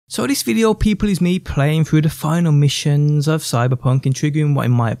So this video, people, is me playing through the final missions of Cyberpunk and triggering what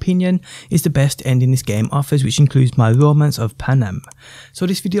in my opinion is the best ending this game offers, which includes my romance of Panam. So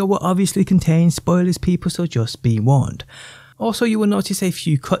this video will obviously contain spoilers, people, so just be warned. Also, you will notice a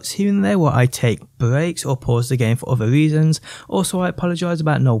few cuts here and there where I take breaks or pause the game for other reasons. Also, I apologise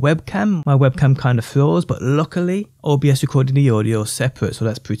about no webcam. My webcam kind of froze, but luckily OBS recorded the audio separate, so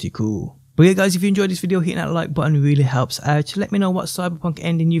that's pretty cool. But yeah guys, if you enjoyed this video, hitting that like button really helps out. Just let me know what Cyberpunk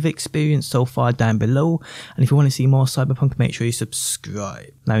ending you've experienced so far down below. And if you want to see more Cyberpunk, make sure you subscribe.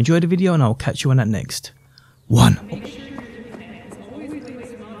 Now enjoy the video and I'll catch you on that next one.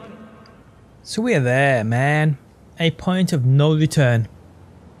 So we're there, man. A point of no return.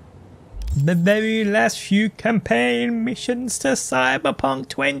 The very last few campaign missions to Cyberpunk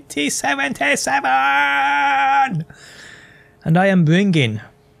 2077. And I am bringing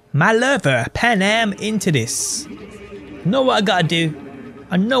my lover, Panam, into this. Know what I gotta do.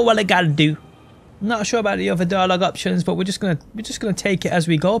 I know what I gotta do. Not sure about the other dialogue options, but we're just gonna take it as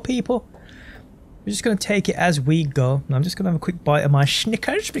we go, people. We're just gonna take it as we go. I'm just gonna have a quick bite of my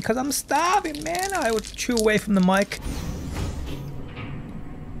Snickers because I'm starving, man. I would chew away from the mic.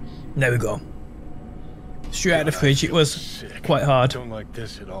 There we go. Straight out of the fridge. It was quite hard. I don't like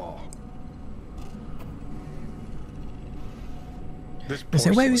this at all. This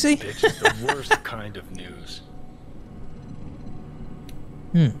where is he? bitch is the worst kind of news.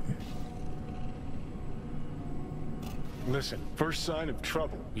 Listen, first sign of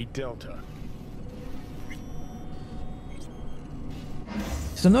trouble, eat Delta.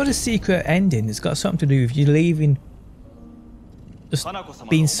 So another secret ending. It's got something to do with you leaving, just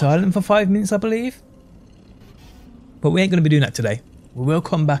being silent for 5 minutes, I believe. But we ain't gonna be doing that today. We will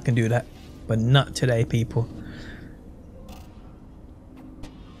come back and do that, but not today, people.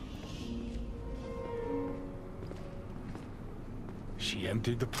 She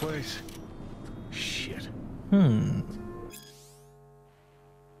emptied the place. Shit. There's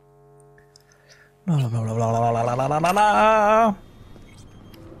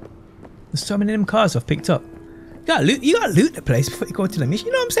so many of them cars I've picked up. You gotta loot the place before you go to the mission.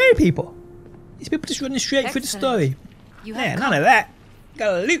 You know what I'm saying, people? These people just running straight through the story. Yeah, none of that. You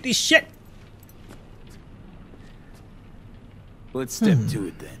gotta loot this shit. Let's step to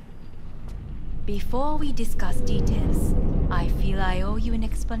it then. Before we discuss details, I feel I owe you an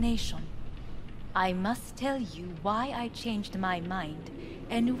explanation. I must tell you why I changed my mind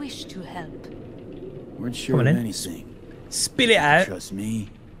and wish to help. Weren't sure of anything. Spill it out. Trust me,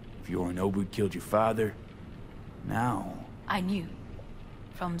 if Yorinobu killed your father, now... I knew.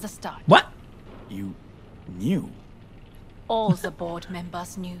 From the start. What? You knew? All the board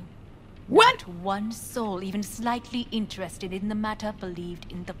members knew. What? Not one soul even slightly interested in the matter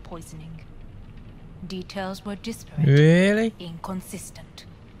believed in the poisoning. Details were disparate. Really? Inconsistent.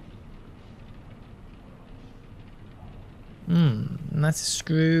 That's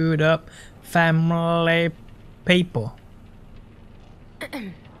screwed up family people.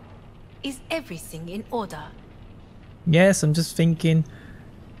 Is everything in order? Yes, I'm just thinking.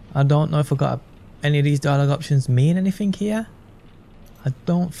 I don't know if I got any of these dialogue options mean anything here. I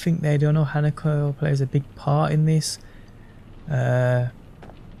don't think they do. I know Hanako plays a big part in this. You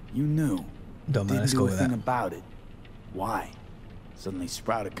knew. Don't mind, let's Didn't go do a with thing that. about it. Why? Suddenly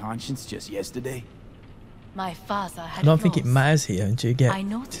sprout a conscience just yesterday? My father had I don't think it flaws. matters here until you get I to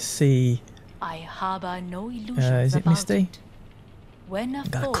noticed. see. I harbor no illusions Is it about Misty? it. When a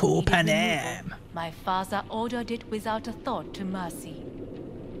Got a foe cool needed Panam. removal, my father ordered it without a thought to mercy.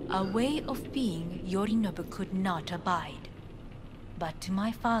 A way of being Yorinobu could not abide. But to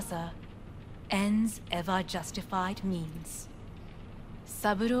my father, ends ever justified means.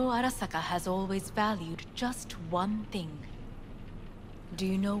 Saburo Arasaka has always valued just one thing. Do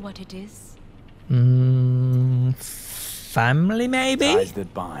you know what it is? Family maybe? Ties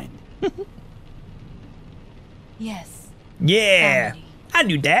that bind. Yes. Yeah, Family. I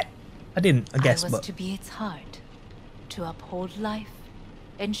knew that. I didn't, I guess, I was but to be its heart, to uphold life,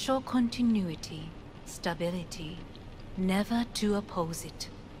 ensure continuity, stability, never to oppose it.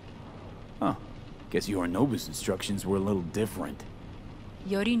 Huh. Guess Yorinobu's instructions were a little different.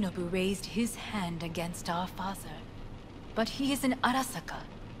 Yorinobu raised his hand against our father, but he is an Arasaka.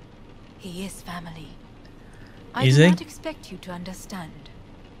 He is family. I Is do he? not expect you to understand.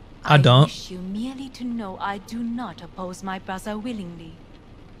 I don't. wish you merely to know I do not oppose my brother willingly.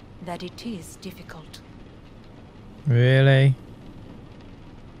 That it is difficult. really,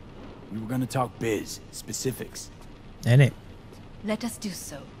 We were gonna talk biz, specifics. ain't it? Let us do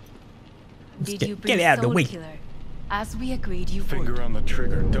so. Let's Did you get bring it out of the Soul way. Killer, as we agreed you Finger would? on the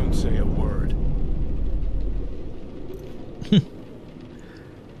trigger, don't say a word.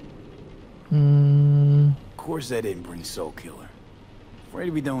 Of course I didn't bring Soul Killer.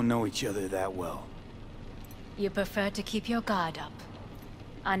 Afraid we don't know each other that well. You prefer to keep your guard up.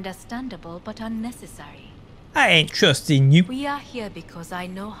 Understandable, but unnecessary. I ain't trusting you. We are here because I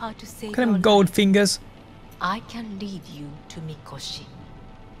know how to save Look at your them gold life. fingers. I can lead you to Mikoshi.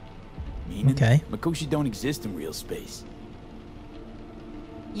 Meaning? Okay. Mikoshi don't exist in real space.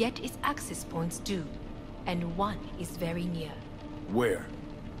 Yet its access points do, and one is very near. Where?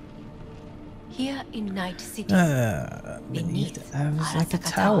 Here in Night City. Beneath like a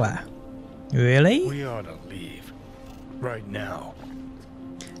Arasaka tower. Really? We ought to leave. Right now.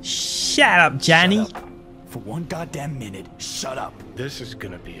 Shut up, Johnny. Shut up. For one goddamn minute, shut up. This is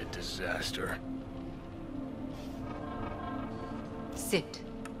gonna be a disaster. Sit.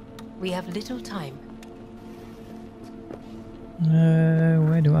 We have little time.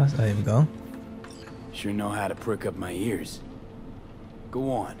 Where do I... Oh, here we go. Sure know how to prick up my ears.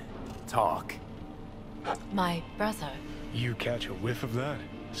 Go on, talk. My brother. You catch a whiff of that?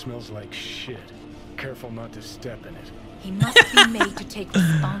 Smells like shit. Careful not to step in it. He must be made to take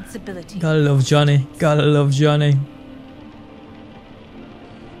responsibility. Gotta love Johnny. Gotta love Johnny.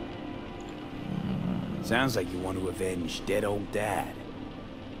 Sounds like you want to avenge dead old dad.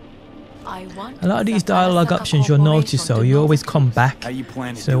 I want A lot of these the dialogue Arasaka options you'll notice though, Corporation you to always know come the back How you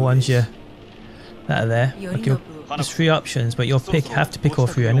plan to to the do ones this? that are there. Like there's 3 options, but you'll have to pick all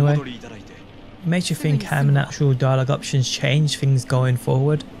 3 anyway. It makes you think how many actual dialogue options change things going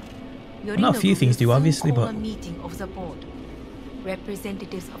forward. Not a few things do, obviously, but... A meeting of the board.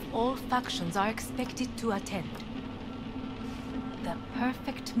 Representatives of all factions are expected to attend. The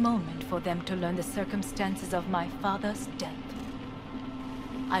perfect moment for them to learn the circumstances of my father's death.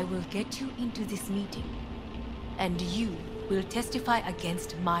 I will get you into this meeting, and you will testify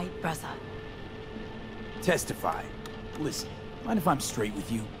against my brother. Testify. Listen, mind if I'm straight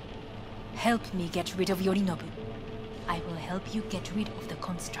with you? Help me get rid of Yorinobu. I will help you get rid of the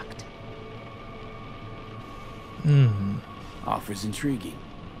construct. Offers intriguing.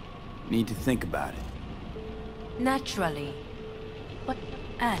 Need to think about it. Naturally. But,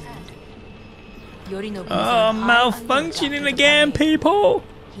 and... Yorinobu is Oh, on high alert malfunctioning after the again, parade. people!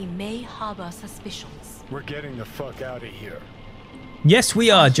 He may harbor suspicions. We're getting the fuck out of here. Yes,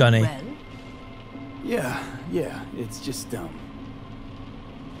 we are, Johnny. Well, Yeah, it's just, you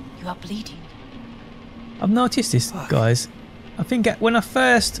are bleeding. I've noticed this, guys. I think when I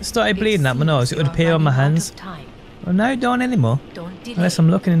first started bleeding at my nose, it would appear on my hands. Well, now it don't anymore. Don't delay. Unless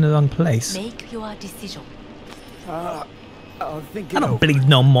I'm looking in the wrong place. Make your decision. I'll think I don't bleed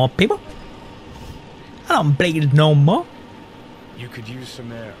no more, people. I don't bleed no more. You could use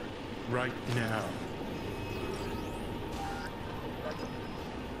some air. Right now.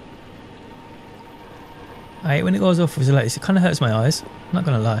 I hate when it goes off with the lights. It kind of hurts my eyes. I'm not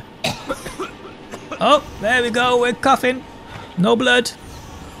gonna lie. Oh, there we go. We're coughing. No blood.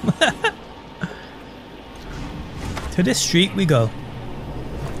 To this street we go.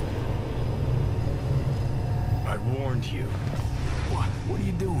 I warned you. What are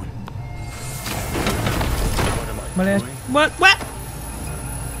you doing? What am I doing? What?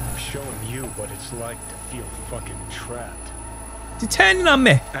 I'm showing you what it's like to feel fucking trapped. You're turning on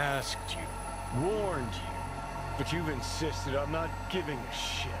me. Asked you. Warned you. But you've insisted I'm not giving a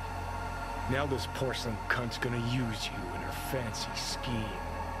shit. Now this porcelain cunt's gonna use you in her fancy scheme.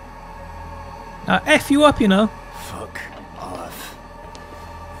 I'll F you up, you know. Fuck off.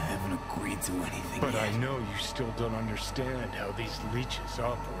 I haven't agreed to anything But yet. I know you still don't understand how these leeches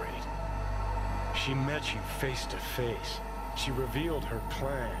operate. She met you face to face. She revealed her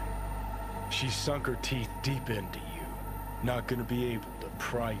plan. She sunk her teeth deep into you. Not gonna be able to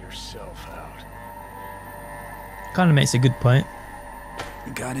pry yourself out. Kind of makes a good point.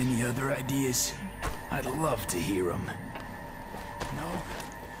 You got any other ideas? I'd love to hear them. No?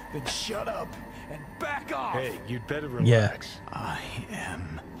 Then shut up and back off! Hey, you'd better relax. I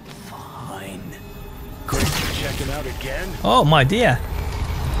am fine. Great, you're checking out again? Oh my dear.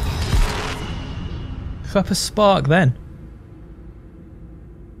 Proper spark then.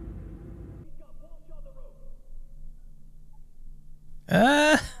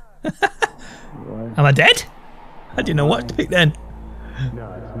 Am I dead? I didn't know what to pick then.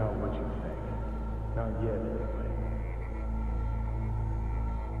 No, it's not what you think. Not yet,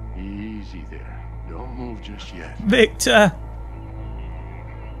 anyway. Easy there. Don't move just yet. Victor.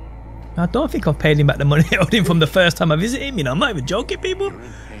 I don't think I've paid him back the money I owed him from the first time I visited him. You know, I'm not even joking, people. You're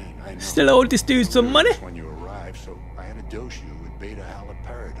in pain, I know. Still owed this dude some money. When you arrived, so I had to dose you with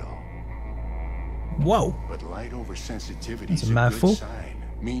beta-haloperidol. Whoa. But light oversensitivity That's is a a mouthful. good sign.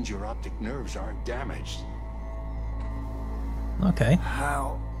 Means your optic nerves aren't damaged. Okay.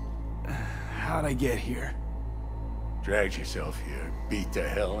 How How'd I get here? Dragged yourself here, beat to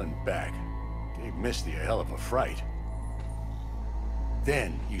hell and back. Gave Misty a hell of a fright.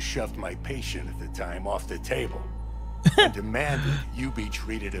 Then you shoved my patient at the time off the table and demanded you be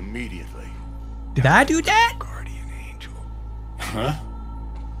treated immediately. Did I do that? Guardian angel. Huh?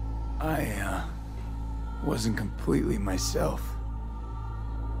 I, wasn't completely myself.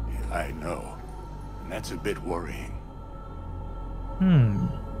 Yeah, I know. And that's a bit worrying.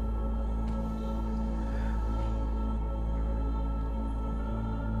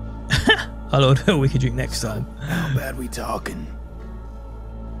 I'll order we could drink next time. How bad we talking?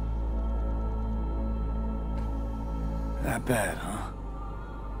 That bad, huh?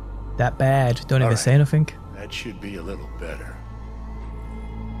 That bad. Don't even Alright. say nothing. That should be a little better.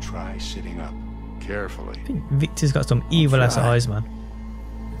 Try sitting up carefully. I think Victor's got some evil ass try. eyes, man.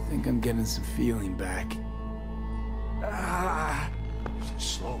 I think I'm getting some feeling back. Ah,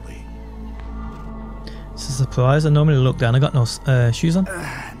 Slowly. It's a surprise. I normally look down. I got no shoes on.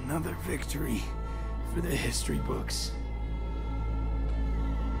 another victory for the history books.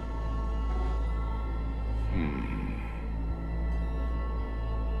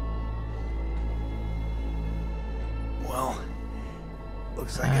 Well,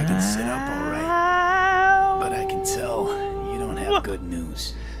 looks like I can sit up all right. But I can tell you don't have good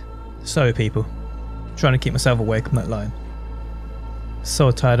news. Sorry, people. Trying to keep myself awake from that line.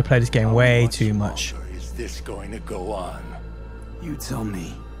 So tired. I played this game way too much. How longer is this going to go on? You tell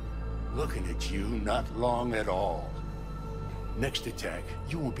me. Looking at you, not long at all. Next attack,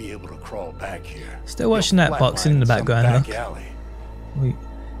 you won't be able to crawl back here. Still watching that You'll boxing in the flatline some background, back alley. Wait,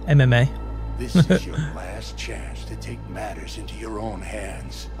 MMA. This is your last chance to take matters into your own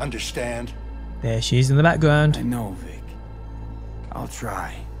hands. Understand? There she is in the background. I know, Vic. I'll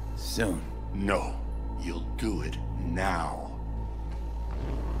try. Soon. No, you'll do it now.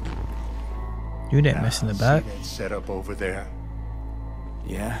 You didn't messing about. See that setup over there?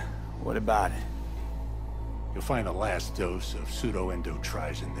 Yeah? What about it? You'll find a last dose of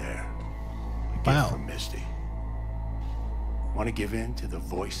pseudo-endotrizin there. A gift Wow. from Misty. Want to give in to the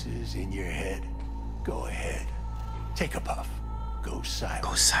voices in your head? Go ahead. Take a puff. Go silent.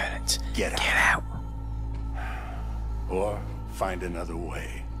 Go silent. Get Get out. out. Or find another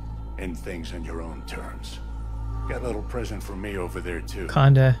way. End things on your own terms. Got a little present for me over there too.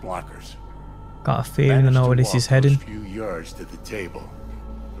 Kinda Blockers. got a feeling I Manage know to where this walk is heading. those few yards to the table.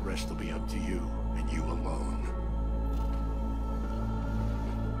 The rest will be up to you, and you alone.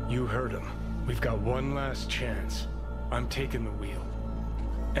 You heard him. We've got one last chance. I'm taking the wheel.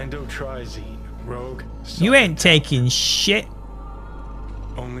 Endotrizine, Rogue. You ain't taking shit.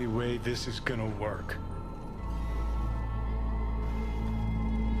 Only way this is gonna work.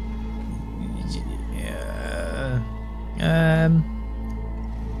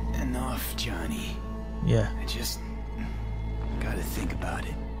 Enough, Johnny. Yeah. I just gotta think about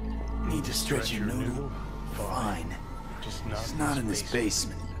it. Need to stretch your noodle? noodle? Fine. Just not, It's not in this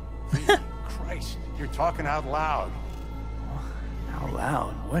basement. Christ, you're talking out loud. Out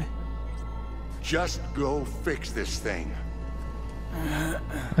loud? What? Just go fix this thing.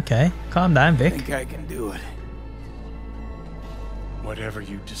 Okay. Calm down, I Vic. think I can do it. Whatever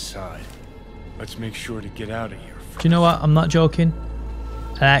you decide. Let's make sure to get out of here first. Do you know what? I'm not joking.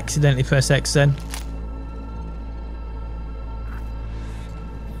 I accidentally pressed X then.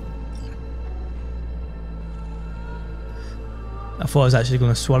 I thought I was actually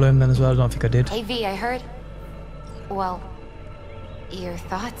going to swallow him then as well. I don't think I did. Hey V, I heard. Well, your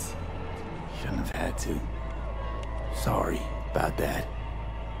thoughts? Shouldn't have had to. Sorry about that.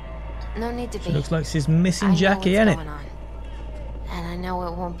 No need to be. She looks like she's I missing know Jackie, what's innit? going on. And I know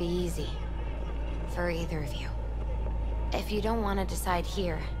it won't be easy. For either of you. If you don't want to decide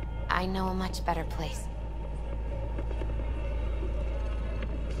here, I know a much better place.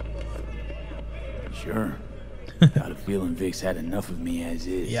 Sure. Got a feeling Vic's had enough of me as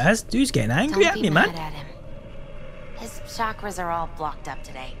is. Yeah, this dude's getting angry Don't at be me, mad man. at him. His chakras are all blocked up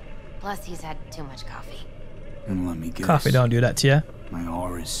today. Plus, he's had too much coffee. And let me guess. Coffee don't do that to you. My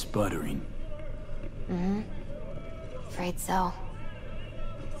aura's sputtering. Mm-hmm. Afraid so.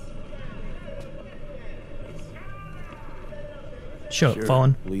 Shut Sure. up,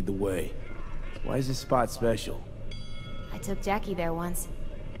 phone. Lead the way. Why is this spot special? I took Jackie there once.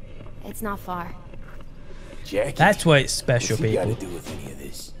 It's not far. Jackie? That's why it's special, What's he people. got to do with any of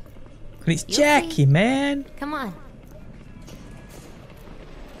this? But it's You'll Jackie, see. man. Come on.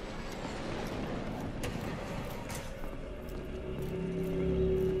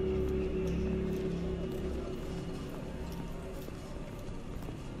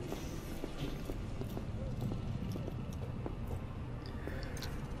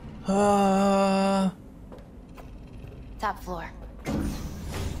 Top floor.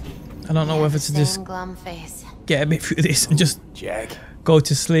 I don't know whether to just Same glum face. get a bit through this and just Jack. go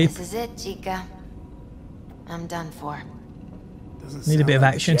to sleep. This is it, Chica. I'm done for. Doesn't Need a sound bit of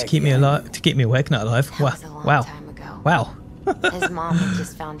like action to Jack keep me yet. alive, to keep me awake, not alive. That Wow, was a long wow, time ago. wow. His mom had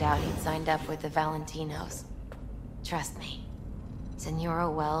just found out he'd signed up with the Valentinos. Trust me. Senora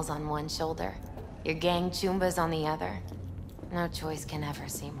Wells on one shoulder, your gang Chumbas on the other. No choice can ever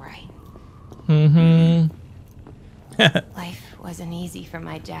seem right. Mm-hmm. Life wasn't easy for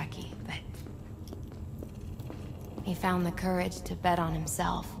my Jackie, but he found the courage to bet on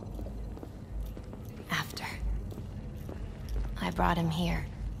himself. After I brought him here.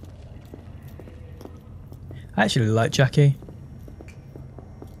 I actually like Jackie.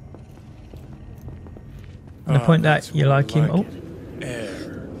 And the point that you like him,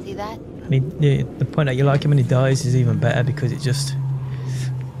 See that? the point that you like him when he dies is even better because it just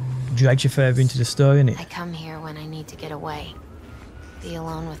drags you further into the story, innit? I come here when I need to get away. Be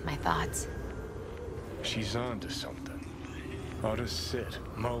alone with my thoughts. She's on to something. Ought to sit,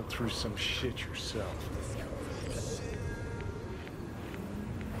 mull through some shit yourself.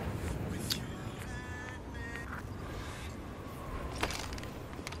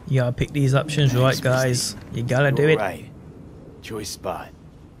 You gotta pick these options right, guys. You gotta do it. Right. Choice spot.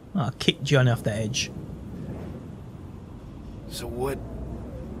 I'll kick Johnny off the edge. So what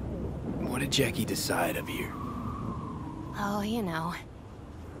did Jackie decide of here? Oh, you know.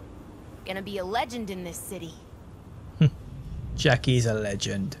 Gonna be a legend in this city. Jackie's a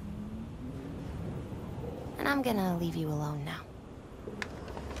legend. And I'm gonna leave you alone now.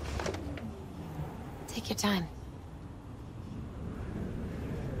 Take your time.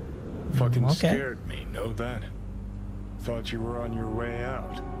 Fucking Okay. scared me, know that? Thought you were on your way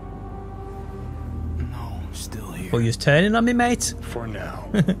out. No, still here. Well, you're turning on me, mate. For now.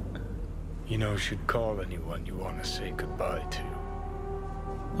 You know, should call anyone you want to say goodbye to.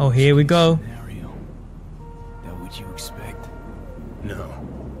 Oh, here we go. Scenario. That what you expect? No,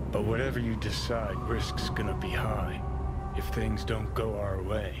 but whatever you decide, risk's gonna be high. If things don't go our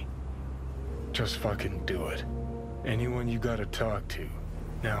way. Just fucking do it. Anyone you gotta talk to,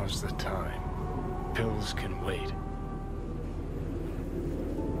 now's the time. Pills can wait.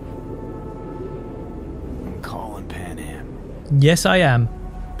 I'm calling Panam. Yes, I am.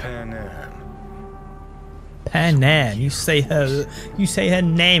 Panam. Panam. You say her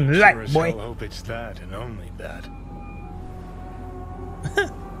name right, Sure as boy. hell hope it's that and only that.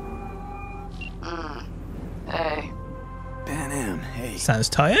 Hey, Panam, hey. Sounds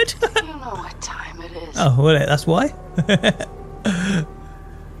tired. you know what time it is. Oh, well, that's why.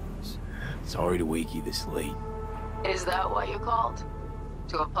 Sorry to wake you this late. Is that why you called?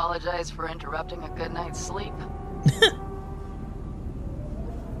 To apologize for interrupting a good night's sleep?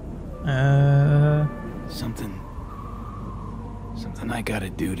 Something I gotta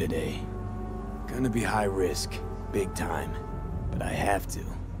do today. Gonna be high risk, big time, but I have to.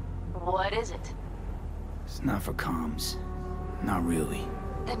 What is it? It's not for comms. Not really.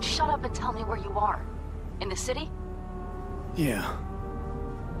 Then shut up and tell me where you are. In the city? Yeah,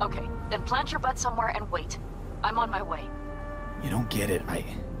 Okay, then plant your butt somewhere and wait. I'm on my way. you don't get it. I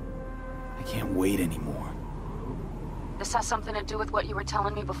can't wait anymore. This has something to do with what you were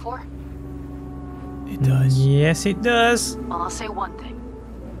telling me before? It does. Yes, it does. Well, I'll say one thing.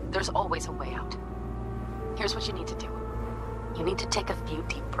 There's always a way out. Here's what you need to do. You need to take a few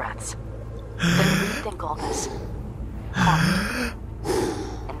deep breaths. Then rethink all this. Hard.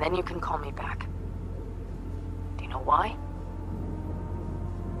 And then you can call me back. Do you know why?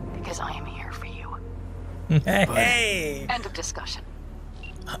 Because I am here for you. Hey, End of discussion.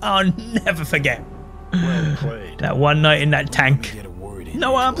 I'll never forget Well played. that one night in that tank. Get a word in.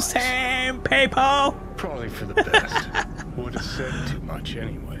 No, I'm edgewise. saying, people. Probably for the best. Would have said too much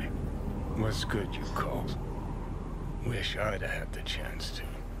anyway. Was good you called. Wish I'd have had the chance to.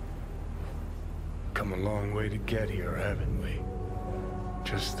 Come a long way to get here, haven't we?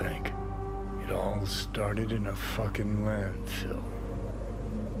 Just think. It all started in a fucking landfill.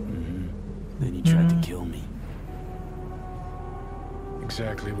 Then you tried to kill me.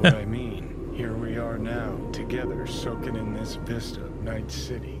 Exactly what I mean. Here we are now, together, soaking in this vista of Night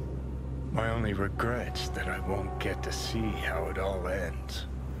City. My only regret's that I won't get to see how it all ends.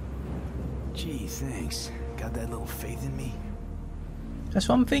 Gee, thanks. Got that little faith in me? That's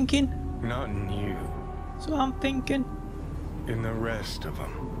what I'm thinking. Not in you, That's what I'm thinking. in the rest of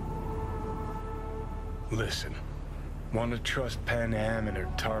them. Listen, want to trust Panam and her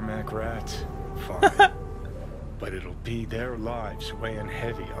tarmac rats? Fine. But it'll be their lives weighing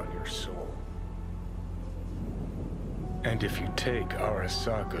heavy on your soul. And if you take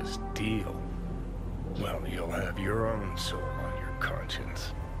Arasaka's deal, well, you'll have your own soul on your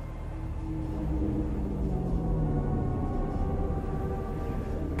conscience.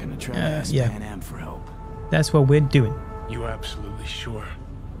 Gonna try to ask yeah. Panam for help. That's what we're doing. You absolutely sure?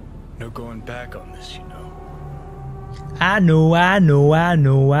 No going back on this, you know. I know.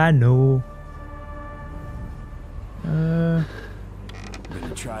 I'm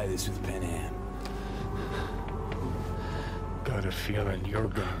gonna try this with Panam. Got a feeling you're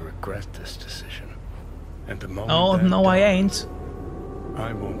gonna regret this decision. And the moment Oh, that no, I dawns, ain't.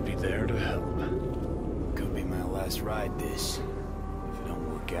 I won't be there to help. Could be my last ride this. If it don't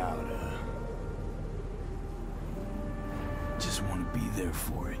work out, just want to be there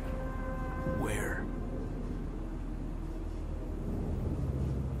for it. Where?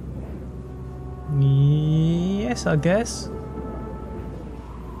 Yes, I guess.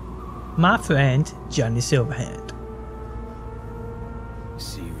 My friend, Johnny Silverhand.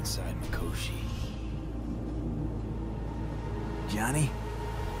 See you inside Mikoshi. Johnny?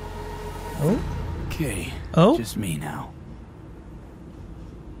 Oh? Okay. Oh? Just me now.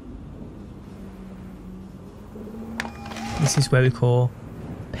 This is where we call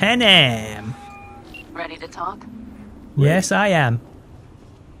Panam. Ready to talk? Yes, I am.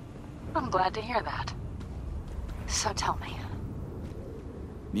 I'm glad to hear that. So tell me,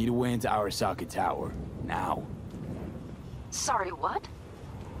 Need a way into Arasaka Tower. Now. sorry, what?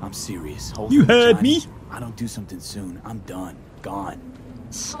 I'm serious. Hold You on, heard Johnny. me. I don't do something soon. I'm done. Gone.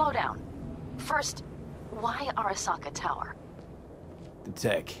 Slow down. First, why Arasaka Tower? The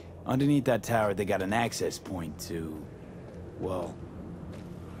tech. Underneath that tower, they got an access point to... well...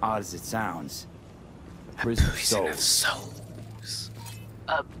 odd as it sounds. Prison of souls.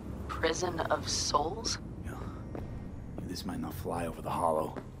 A prison of souls? This might not fly over the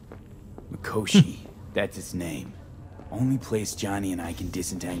hollow. Mikoshi, that's its name. Only place Johnny and I can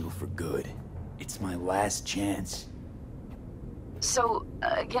disentangle for good. It's my last chance. So,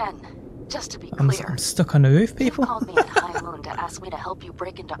 again, just to be I'm clear, stuck on the roof, you people. called me at High Moon to ask me to help you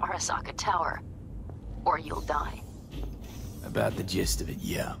break into Arasaka Tower, or you'll die. About the gist of it,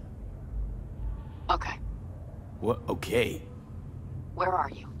 yeah. Okay, What? Okay. where are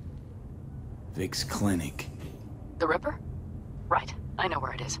you? Vic's clinic. The Ripper? Right, I know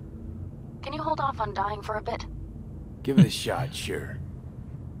where it is. Can you hold off on dying for a bit? Give it a shot, sure.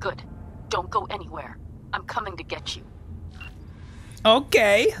 Good. Don't go anywhere. I'm coming to get you.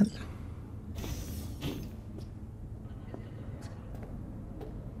 Okay.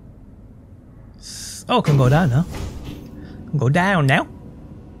 Oh, can go down now. Can go down now.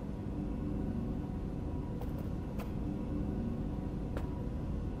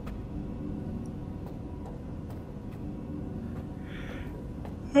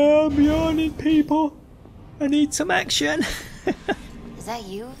 I'm yawning, people. I need some action. Is that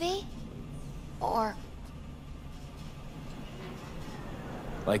you, V? Or...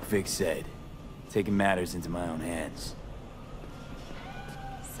 Like Vic said, taking matters into my own hands.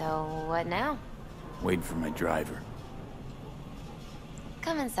 so what now? Waiting for my driver.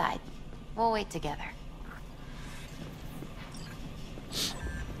 Come inside. We'll wait together.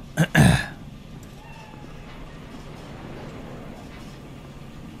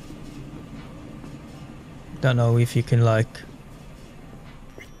 Don't know if you can, like...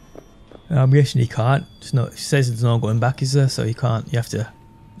 I'm guessing you can't. It's not, it says there's no going back, is there? So you can't. You have to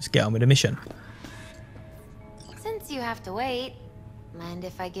just get on with the mission. Since you have to wait, mind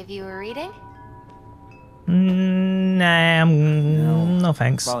if I give you a reading? Nah, no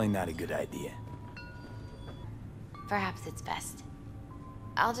thanks. Probably not a good idea. Perhaps it's best.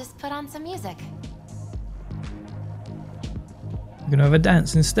 I'll just put on some music. We're gonna have a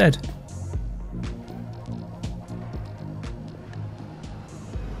dance instead.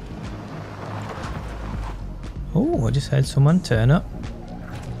 Oh, I just had someone turn up.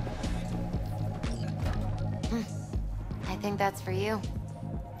 I think that's for you.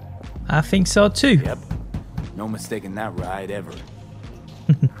 I think so too. Yep. No mistaking that ride ever.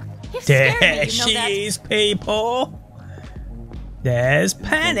 You've scared me, There you know she that? is, people. There's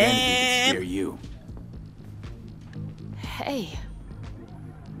Think anything could scare Panam. you. Hey,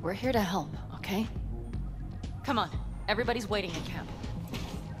 we're here to help, okay? Come on, everybody's waiting in camp.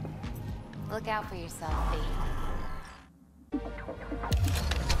 Look out for yourself, V.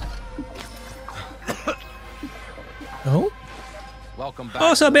 Oh, Welcome back.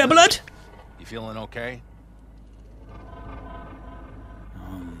 also a bit of blood. You feeling okay?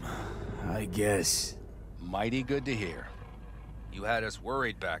 I guess. Mighty good to hear. You had us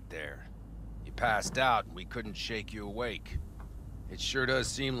worried back there. You passed out and we couldn't shake you awake. It sure does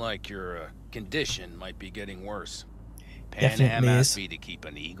seem like your condition might be getting worse. Panam asked is. me to keep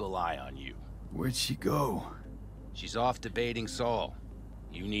an eagle eye on you. Where'd she go? She's off debating Saul.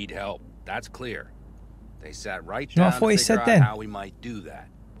 You need help. That's clear. They sat right You know what I down thought to he figure said out then? how we might do that.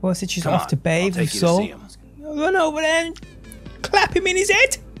 Well, I said she's Come off on, to bathe I'll with take you to Saul. see him. Run over there and clap him in his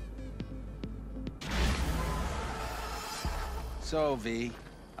head. So, V,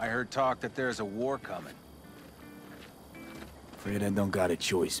 I heard talk that there's a war coming. Afraid I don't got a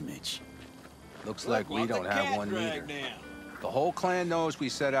choice, Mitch. Looks like we don't have one neither. The whole clan knows we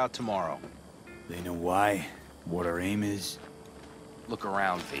set out tomorrow. They know why, what our aim is. Look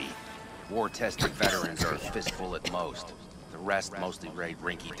around, V. War-tested veterans are a fistful at most. The rest mostly raid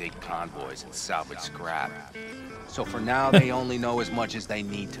rinky-dink convoys and salvage scrap. So for now, they only know as much as they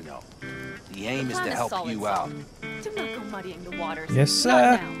need to know. The aim is to help you out. Do not go muddying the waters. Yes,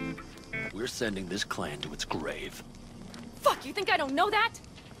 sir. Not now. We're sending this clan to its grave. Fuck, you think I don't know that?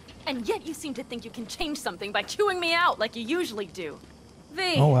 And yet you seem to think you can change something by chewing me out like you usually do.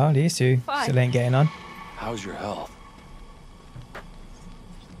 V. Oh well, these two Fine. still ain't getting on. How's your health?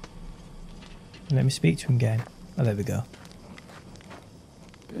 Let me speak to him again. Oh, there we go.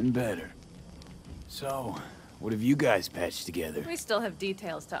 Been better. So, what have you guys patched together? We still have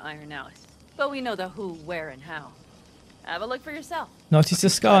details to iron out, but we know the who, where, and how. Have a look for yourself. Notice the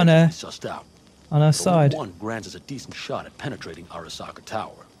scar on her, Sussed out. on her side. One grants us a decent shot at penetrating Arasaka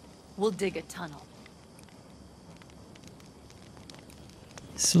Tower. We'll dig a tunnel.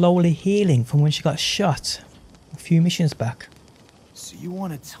 Slowly healing from when she got shot a few missions back. So you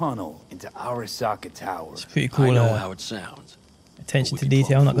want a tunnel into Arasaka Tower? It's pretty cool. I know how it sounds. Attention but to we'd be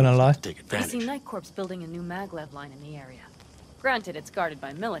detail, not gonna plumb lie. fools to take I see advantage. Night Corps building a new maglev line in the area. Granted, it's guarded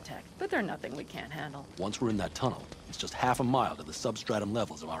by Militech, but they're nothing we can't handle. Once we're in that tunnel, it's just half a mile to the substratum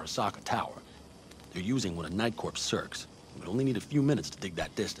levels of Arasaka Tower. They're using one of Night Corps circs. We'd only need a few minutes to dig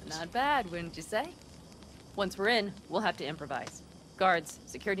that distance. Not bad, wouldn't you say? Once we're in, we'll have to improvise. Guards,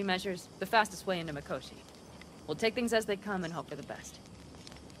 security measures, the fastest way into Mikoshi. We'll take things as they come and hope for the best.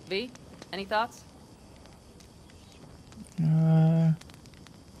 V, any thoughts?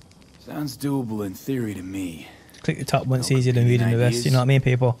 Sounds doable in theory to me. Click the top one, it's No easier than reading the competing rest. You know what I mean,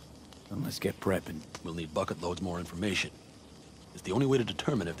 people? Then let's get prepping. We'll need bucket loads more information. It's the only way to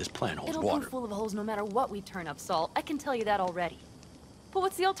determine if this plan holds It'll water. be full of holes no matter what we turn up, Saul. I can tell you that already. But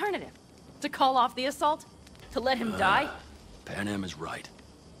what's the alternative? To call off the assault? To let him die? Panam is right.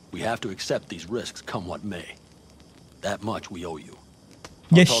 We have to accept these risks come what may. That much we owe you.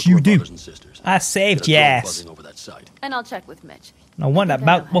 I'll Yes, talk to you our do. brothers and sisters. I saved Get a drone your ass. buzzing over that site. And I'll check with Mitch. I want that I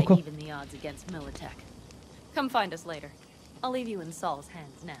belt know how to buckle. even the odds against Militech. Come find us later. I'll leave you in Saul's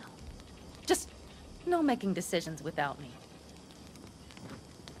hands now. Just no making decisions without me.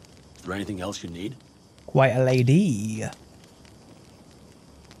 Is there anything else you need? Quite a lady.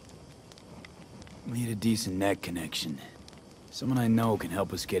 Need a decent net connection. Someone I know can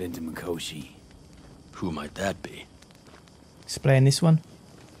help us get into Mikoshi. Who might that be? Explain this one.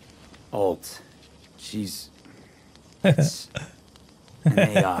 Alt. She's... it's an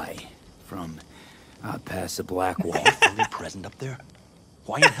AI from past the Black Wall. Fully present up there?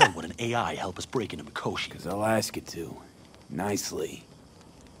 Why in hell would an AI help us break into Mikoshi? Because I'll ask it to. Nicely.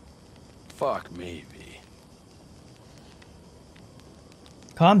 Fuck me, V.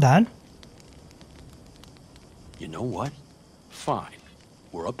 Calm down. You know what? Fine.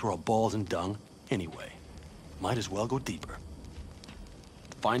 We're up to our balls in dung anyway. Might as well go deeper.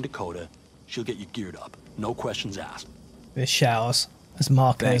 Find Dakota. She'll get you geared up. No questions asked. There's showers. There's Thanks,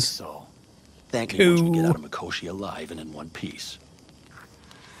 markers. Saul. Thank me once we get Cool. out of Mikoshi alive and in one piece.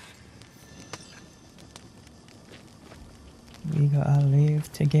 We gotta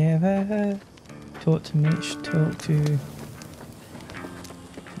live together. Talk to Mitch. Talk to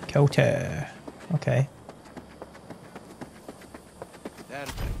Kota. Okay.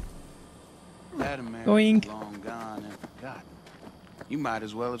 That America's Going. long gone and forgotten. You might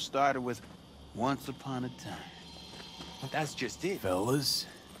as well have started with Once Upon a Time. But that's just it. Fellas.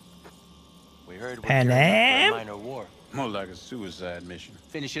 We heard we're Panam? gearing up for a minor war. More like a suicide mission.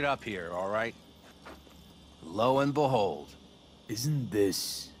 Finish it up here, all right? Lo and behold. Isn't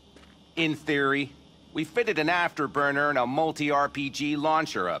this... In theory, we fitted an afterburner and a multi-RPG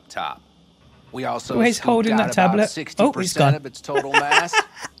launcher up top. We also Oh, he's scooped holding out that tablet. about 60% Oh, he's gone. of its total mass.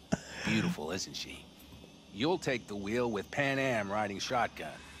 Beautiful, isn't she? You'll take the wheel with Panam riding shotgun.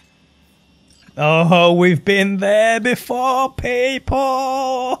 Oh, we've been there before,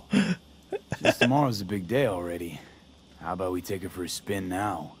 people. Since tomorrow's a big day already. How about we take her for a spin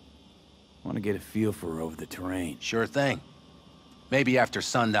now? Want to get a feel for her over the terrain. Sure thing. Maybe after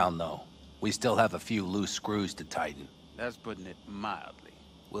sundown, though. We still have a few loose screws to tighten. That's putting it mildly.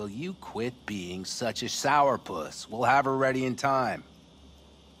 Will you quit being such a sourpuss? We'll have her ready in time.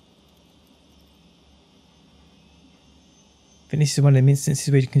 I think this is one of the instances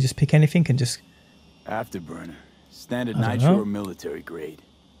where you can just pick anything and just... Afterburner. Standard I don't nitro know. or military grade.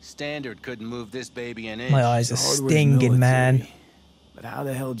 Standard couldn't move this baby an inch. My eyes are Hardware's stinging, man. military. But how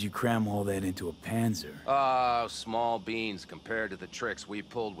the hell did you cram all that into a Panzer? Oh, small beans compared to the tricks we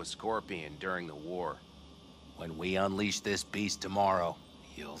pulled with Scorpion during the war. When we unleash this beast tomorrow,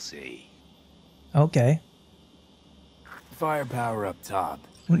 you'll see. Okay. Firepower up top.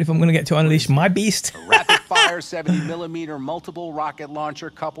 I wonder if I'm going to get to unleash my beast. A rapid-fire 70mm multiple rocket launcher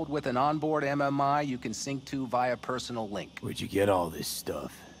coupled with an onboard MMI you can sync to via personal link. Where'd you get all this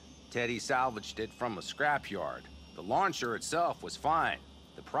stuff? Teddy salvaged it from a scrapyard. The launcher itself was fine.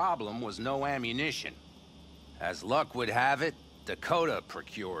 The problem was no ammunition. As luck would have it, Dakota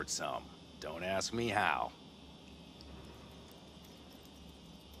procured some. Don't ask me how.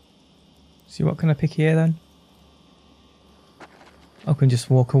 See, what can I pick here then? I can just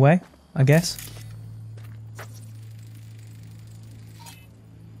walk away, I guess.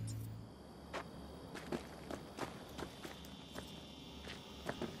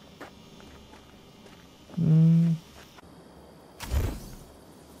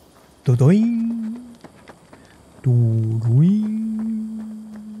 Do-doing. Do-doing.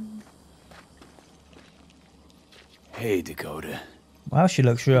 Hey, Dakota. Wow, she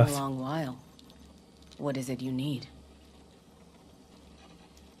looks In a rough. long while. What is it you need?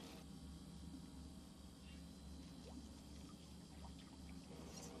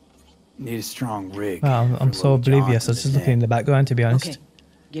 Need a strong rig. Wow, I'm for so Little oblivious. I was Johnson just looking in the background, to be honest. Okay,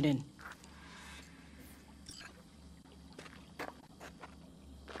 get in.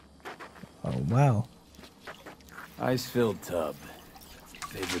 Oh, wow. Ice-filled tub.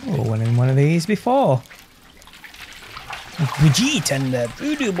 Favorite Oh, went in one of these before. Brigitte and the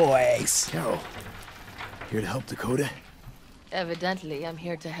Voodoo Boys. Carol, here to help Dakota? Evidently, I'm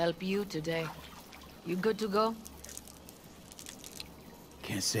here to help you today. You good to go?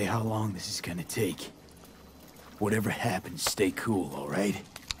 Can't say how long this is gonna take. Whatever happens, stay cool, all right?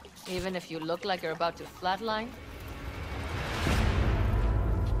 Even if you look like you're about to flatline?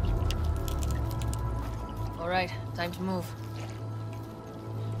 All right, time to move.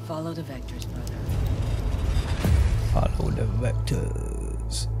 Follow the vectors, brother. Follow the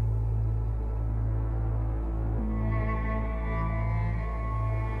vectors.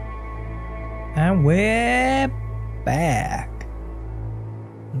 And we're back.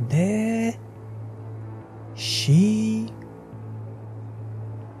 There she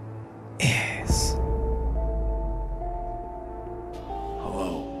is.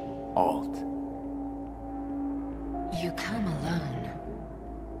 Hello, Alt. You come alone.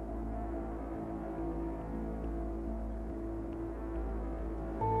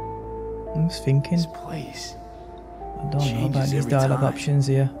 I was thinking, This place I don't know changes about these every dialogue time. options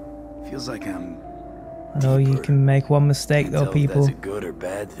here. feels like I'm I know you deeper. can make one mistake Can't though, tell if people. that's a good or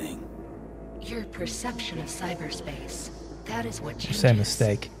bad thing. Your perception of cyberspace, that is what changes. Same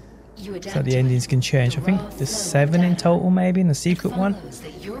mistake. You adapt So the to endings it. can change. I The think raw there's flow 7 in of data. total, maybe, in the secret It one. follows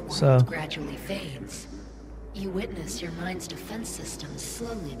that your world So- gradually fades. You witness your mind's defense systems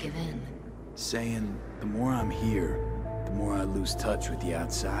slowly give in. Saying the more I'm here, the more I lose touch with the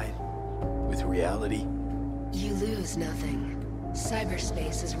outside, with reality. You lose nothing.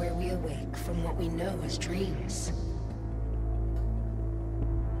 Cyberspace is where we awake from what we know as dreams.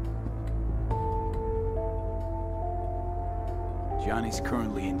 Johnny's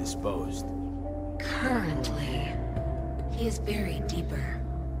currently indisposed. Currently, he is buried deeper.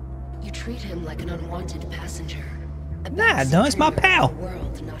 You treat him like an unwanted passenger. A Nah, no, it's my intruder in pal. a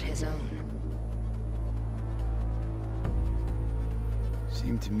world not his own.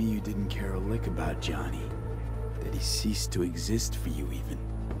 Seemed to me you didn't care a lick about Johnny. That he ceased to exist for you even.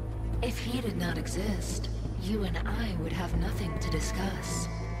 If he did not exist, you and I would have nothing to discuss.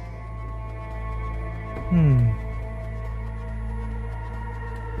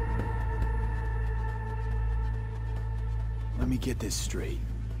 Let me get this straight.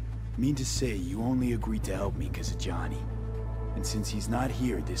 Mean to say you only agreed to help me because of Johnny. And since he's not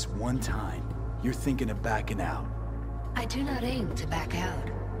here this one time, you're thinking of backing out. I do not aim to back out.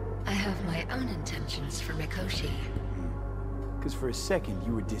 I have my own intentions for Mikoshi. Because for a second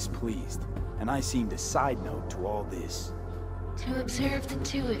you were displeased, and I seemed a side note to all this. To observe the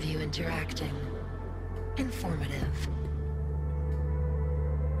two of you interacting. Informative.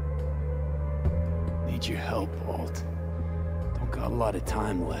 Need your help, Alt. Don't got a lot of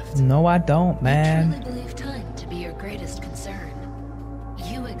time left. No, I don't, I man. truly believe time to be your greatest concern.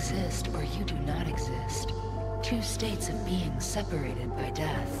 You exist or you do not exist. Two states of being separated by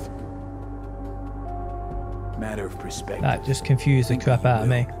death. Matter of perspective. That just confused the crap out of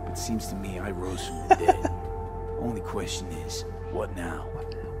me. It seems to me I rose from the dead. Only question is, what now?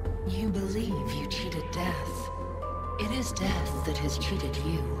 You believe you cheated death. It is death that has cheated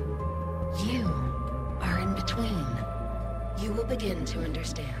you. You are in between. You will begin to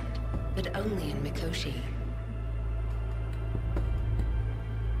understand, but only in Mikoshi.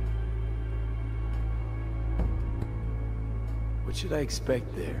 What should I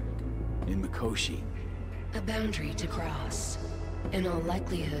expect there? In Mikoshi? A boundary to cross. In all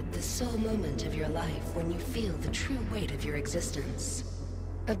likelihood, the sole moment of your life when you feel the true weight of your existence.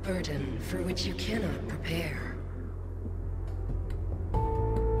 A burden for which you cannot prepare.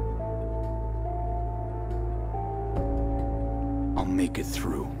 I'll make it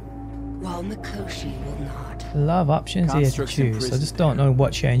through. While Mikoshi will not. A lot of options here to choose. I just don't know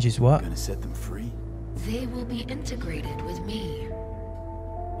what changes what. Gonna set them free? They will be integrated with me.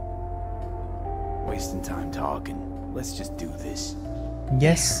 Wasting time talking. Let's just do this.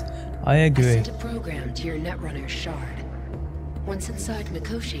 Yes, I I agree. sent a program to your Netrunner shard. Once inside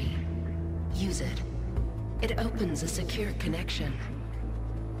Mikoshi, use it. It opens a secure connection.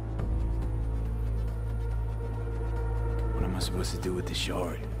 What am I supposed to do with the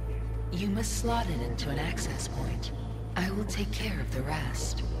shard? You must slot it into an access point. I will take care of the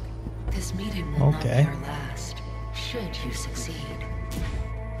rest. This meeting will not be our last, should you succeed.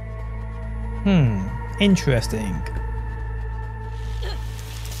 Interesting.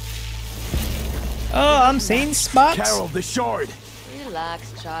 Oh, I'm seeing spots. Carol, the shard!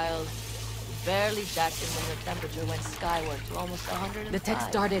 Relax, child. You barely jacked in when your temperature went skyward to almost 105. The tech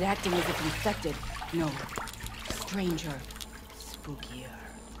started acting as if infected. No. Stranger. Spookier.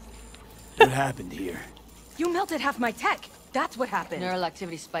 What happened here? You melted half my tech! That's what happened! Neural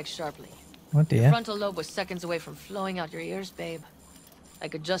activity spiked sharply. Oh Your dear. frontal lobe was seconds away from flowing out your ears, babe. I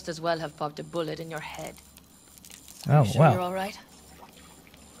could just as well have popped a bullet in your head. Oh, Sure wow. you're all right?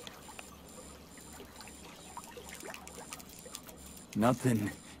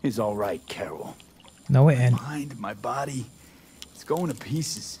 Nothing is alright, Carol. No, it ain't. Mind, my body, it's going to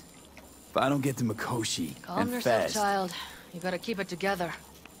pieces. If I don't get to Mikoshi, Calm and yourself, fast. child. You gotta keep it together.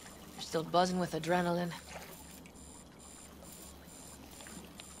 You're still buzzing with adrenaline.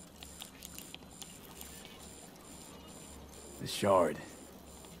 The shard.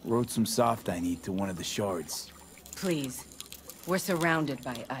 Wrote some soft I need to one of the shards. Please. We're surrounded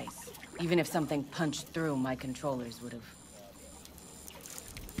by ice. Even if something punched through, my controllers would have...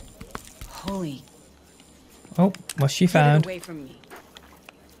 Holy... Oh, what she Get it found. away from me.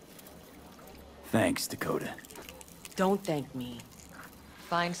 Thanks, Dakota. Don't thank me.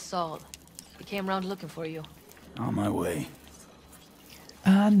 Find Saul. He came around looking for you. On my way.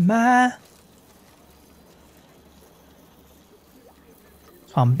 And my...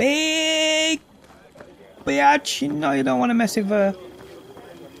 I'm big bitch. You know you don't want to mess with her.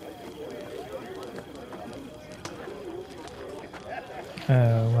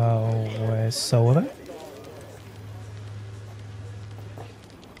 Oh, well, where's Soda?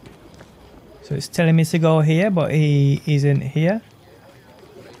 So it's telling me to go here, but he isn't here.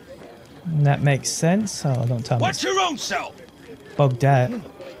 And that makes sense. Oh, don't tell me. Watch your own self! Bugged out.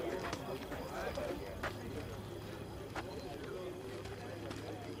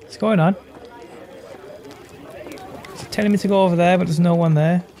 What's going on? It's telling me to go over there, but there's no one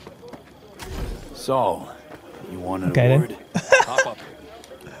there. Saul, you wanted Okay, a then. word? Hop up.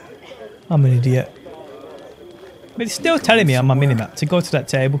 I'm an idiot. But it's still telling me on my minimap to go to that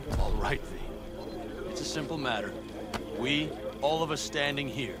table. All right, V. It's a simple matter. We, all of us standing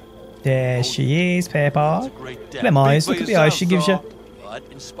here. There she is, It's Paper. a great debt. Them eyes, look at the eyes she gives you. But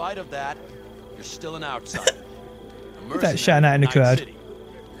in spite of that, you're still an outsider. Look at that shouting out in the crowd.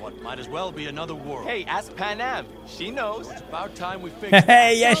 What might as well be another world. Hey, ask Panam. She knows. It's about time we fix it.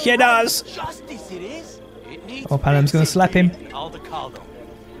 Hey, yes, she does. Justice it is. It needs Oh, Panam's gonna slap him. Aldecaldo.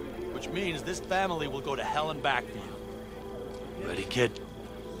 Which means this family will go to hell and back for you. Ready, kid?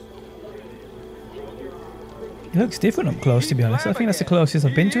 He looks different up close, to be honest. I think that's the closest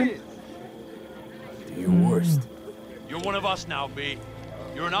I've been to him. Do your worst. You're one of us now, B.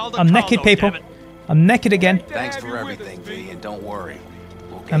 You're an Aldecaldo, I'm naked, people. damn it. I'm naked again. Thanks for everything, V, and don't worry.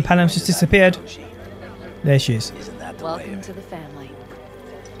 We'll get And you Panam's into just that disappeared. Mikoshi. There she is. Isn't that the way Welcome of to the family.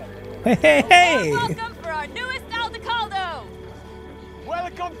 Hey, hey, hey! Welcome for our newest Aldecaldo!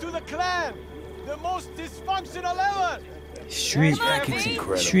 Welcome to the clan. The most dysfunctional ever. Street, That kid's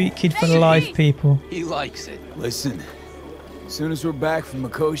incredible. street kid for life, people. He likes it. Listen, as soon as we're back from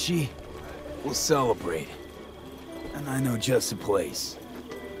Mikoshi, we'll celebrate. And I know just a place.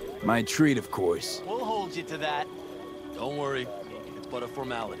 My treat, of course. We'll hold hold you to that. Don't worry, it's but a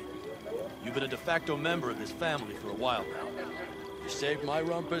formality. You've been a de facto member of this family for a while now. You saved my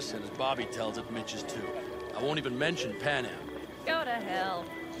rumpus, and as Bobby tells it, Mitch's too. I won't even mention Panam. Go to hell.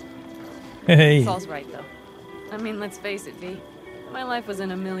 Hey. Saul's right, though. I mean, let's face it, V. My life was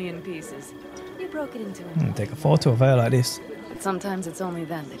in a million pieces. You broke it into a... Take a photo of her like this. But sometimes it's only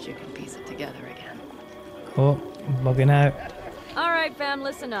then that you can piece it together again. Oh, logging out. Alright, fam,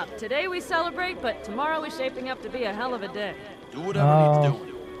 listen up. Today we celebrate, but tomorrow is shaping up to be a hell of a day. Do whatever needs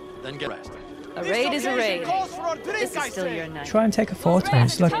doing, then get rest. A raid is a raid. This is still your night. Try and take a photo and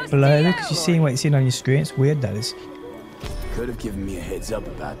it's like blurry because you're seeing what you're seeing on your screen. It's weird, that is. Could have given me a heads up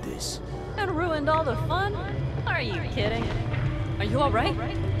about this. And ruined all the fun? Are you kidding? Are you alright?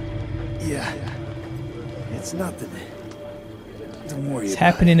 Yeah. It's nothing. Don't worry It's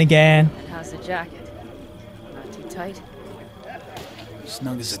about happening again. And how's the jacket? Not too tight?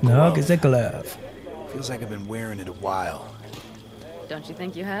 Snug as a Snug glove. as a glove. Feels like I've been wearing it a while. Don't you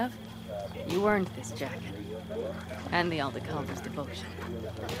think you have? You earned this jacket. And the Aldecalder's devotion.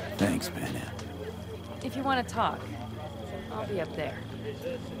 Thanks, Panam. If you want to talk, I'll be up there.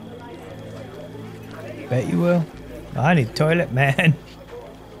 Bet you will. I need toilet, man.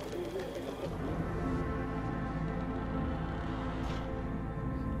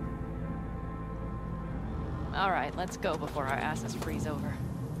 Alright, let's go before our asses freeze over.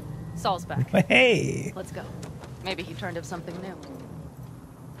 Saul's back. Hey! Let's go. Maybe he turned up something new.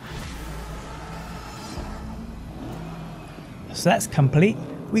 So that's complete.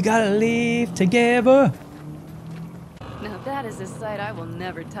 We gotta leave together. Now that is a sight I will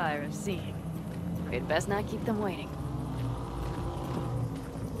never tire of seeing. We'd best not keep them waiting.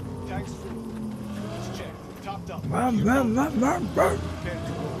 Thanks. Let's check. Topped up.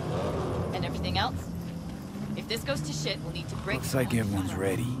 And everything else? If this goes to shit, we'll need to break. Looks like everyone's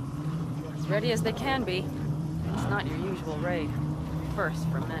ready. As ready as they can be. It's not your usual raid. First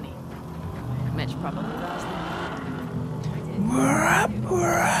for many. Mitch probably roused them. We're up.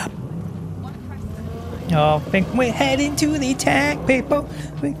 Oh, I think we're heading to the tank, people.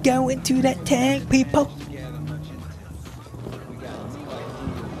 We're going to that tank, people.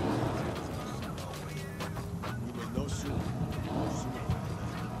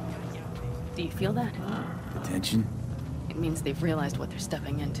 Do you feel that? Tension? It means they've realized what they're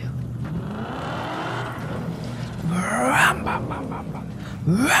stepping into.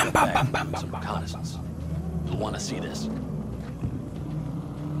 Some reconnaissance. You'll want to see this.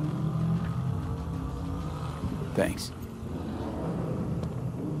 Thanks.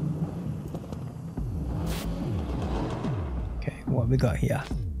 Okay, what we got here?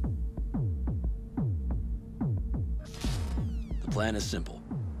 The plan is simple.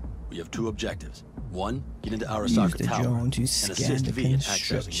 We have two objectives. One, get into Use Arasaka the Tower drone to and scan assist the V in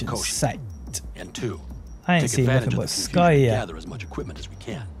accessing construction Koshi. site. And two, I ain't take seen advantage nothing of but the sky confusion to here. gather as much equipment as we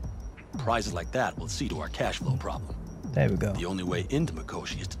can. Prizes like that will see to our cash flow problem. There we go. The only way into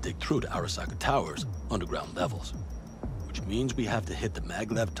Mikoshi is to dig through to Arasaka Tower's underground levels. Which means we have to hit the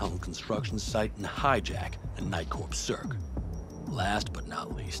Maglev Tunnel construction site and hijack a Night Corps Cirque. Last but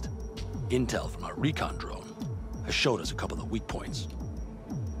not least, intel from our recon drone has showed us a couple of weak points.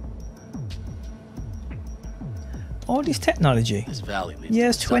 All this technology. This valley leads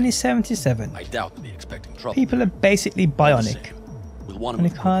Years to the site. 2077. I doubt they'll be expecting trouble. People are basically bionic. We'll want And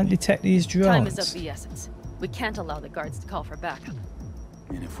to they can't detect these Time is of drones. the essence. We can't allow the guards to call for backup.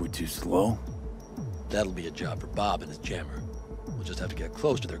 And if we're too slow? That'll be a job for Bob and his jammer. We'll just have to get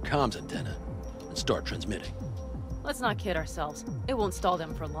close to their comms antenna and start transmitting. Let's not kid ourselves. It won't stall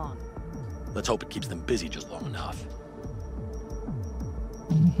them for long. Let's hope it keeps them busy just long enough.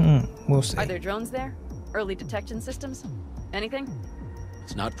 We'll see. Are there drones there? Early detection systems? Anything?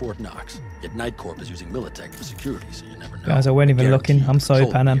 It's not Fort Knox, yet Night Corp is using Militech for security, so you never know. Guys, I weren't even looking. I'm sorry,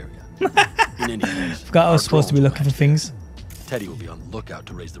 Panam. In any case, Forgot I was our supposed to be drones looking for things. Teddy will be on the lookout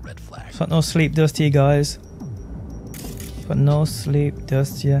to raise the red flag. It's got no sleep dust here, guys. Got no sleep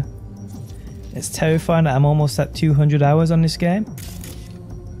dust here. It's terrifying that I'm almost at 200 hours on this game.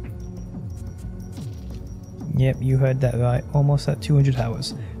 Yep, you heard that right. Almost at 200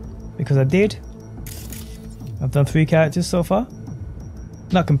 hours. Because I did. I've done 3 characters so far.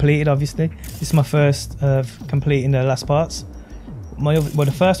 Not completed, obviously. This is my first of completing the last parts.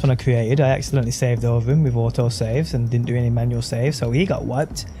 The first one I created, I accidentally saved over him with auto saves and didn't do any manual saves, so he got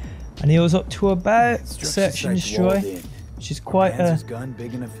wiped. And he was up to about Search and Destroy, which is quite one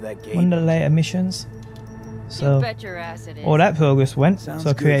of the later missions. So, You bet your ass it is. all that progress went. Sounds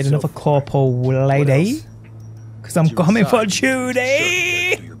So I good created so another far. corporal lady. Because I'm coming for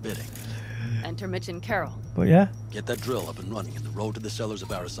Judy! Do your bidding. Enter Mitch and Carol. But yeah. Get that drill up and running, and the road to the cellars of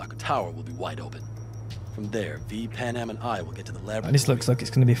Arasaka Tower will be wide open. From there, V, Panam, and I will get to the laboratory. This looks like it's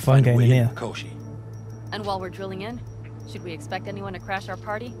going to be a fun game in here. Mikoshi. And while we're drilling in, should we expect anyone to crash our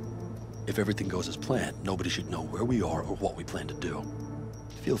party? If everything goes as planned, nobody should know where we are or what we plan to do.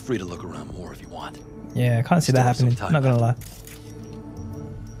 Feel free to look around more if you want. Yeah, I can't see that happening. Not gonna lie.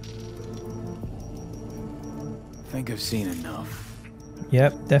 I think I've seen enough.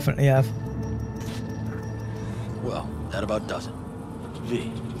 Yep, definitely have. Well, that about does it.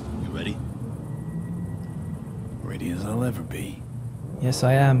 V, you ready? Ready as I'll ever be. Yes,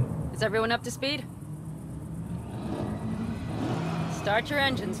 I am. Is everyone up to speed? Start your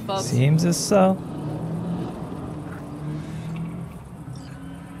engines, folks. Seems as so.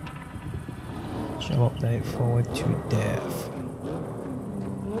 Show update forward to death.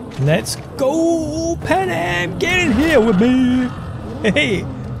 Let's go, Panam! Get in here with me! Hey!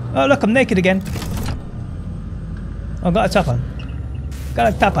 Oh look, I'm naked again. Oh, got a top on.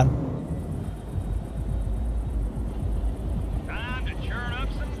 Got a top on. Time to churn up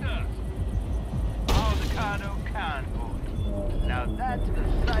some dust. All the Kano convoy. Now that's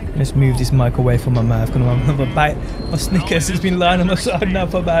the sight. Let's move this mic away from my mouth. Gonna have another bite of Snickers. It's been lying on my side now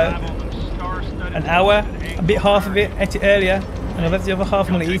for about an hour. I bit half of it, ate it earlier, and I've left the other half.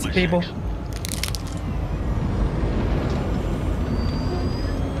 I'm gonna eat it, people.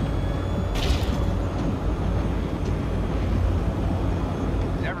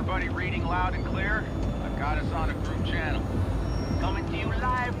 Is everybody reading loud and clear? I've got us on a group channel. Coming to you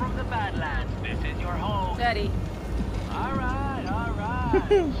live from the Badlands. This is your home. Steady. All right, all right.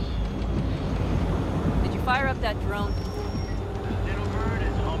 Did you fire up that drone? Little bird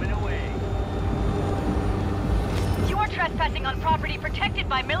is humming away. You are trespassing on property protected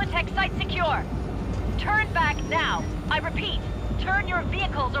by Militech Site Secure. Turn back now. I repeat, turn your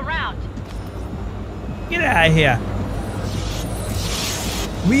vehicles around. Get out of here.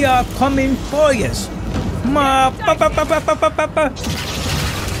 We are coming for you. Ma pa pa pa pa pa pa pa pa.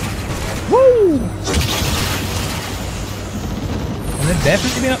 Woo! And they've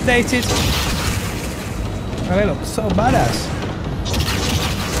definitely been updated. Oh, they look so badass.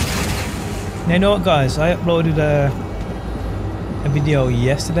 Now, you know what, guys? I uploaded a video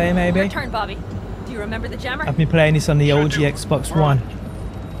yesterday, maybe. Your turn, Bobby. Do you remember the jammer? I've been playing this on the OG Xbox One.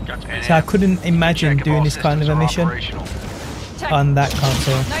 So I couldn't imagine doing this kind of a mission on that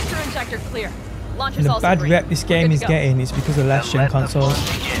console. Nitro injector clear. Launchers And the also bad green. rep this game is getting is because of last gen consoles.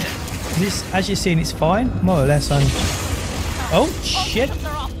 This, as you've seen, it's fine, more or less on. Oh shit!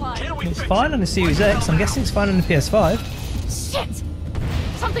 It's fine on the Series X. I'm guessing it's fine on the PS5. Shit!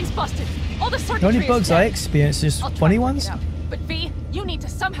 Something's busted. All the circuitry The only is bugs dead. I experienced is I'll try funny to work ones. it out. But V, you need to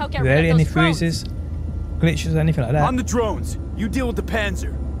somehow get Rarely rid any of those drones. freezes, glitches, anything like that. On the drones. You deal with the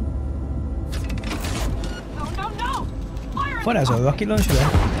Panzer. No, no, no! Fire I thought that was a rocket launcher there.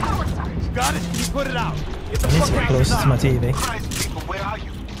 power surge. Got it. You put it out. I need to get closer to my TV. Christ, people, where are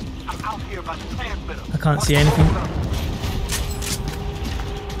you? I'm out here by the transmitter. I can't see anything.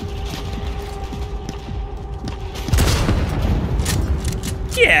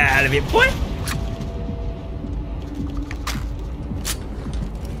 Get out of it, boy!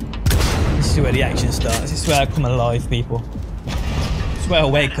 This is where the action starts. This is where I come alive, people. This is where I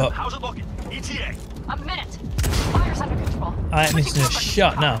wake up. How's it looking? ETA. A minute. Fire's under control. I ain't missing a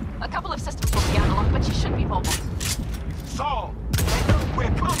shot now. A couple of systems will be analog, but she should be mobile. Saul,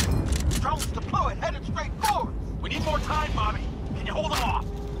 we're coming. Drones deployed, headed straight forward. We need more time, Bobby. Can you hold them off?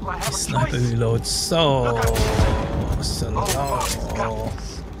 Do I have a Sniper choice? reload so slow.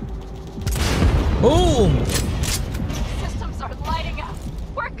 Boom! Systems are lighting up.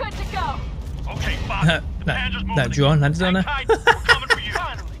 We're good to go. Okay, fine. that drone landed on her. We're coming for you.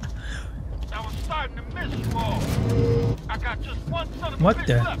 Finally. I was starting to miss you all. I got just one son of a What bitch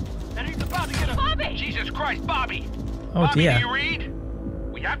the? left, and he's about to get a... Bobby! Jesus Christ, Bobby! Oh Bobby, dear. do you read?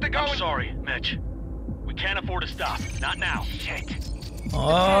 We have to go. I'm sorry, Mitch. We can't afford to stop. Not now. Shit.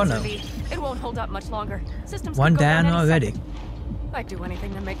 Oh no. V, it won't hold up much longer. Systems One could go down any already. second. I'd do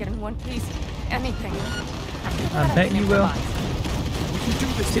anything to make it in one piece. Anything. I bet you will.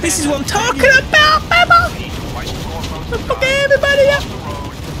 See, this is what I'm talking about, baby! Fuck everybody up!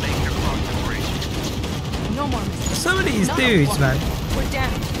 No more mistakes. Some of these Not dudes, one. man. We're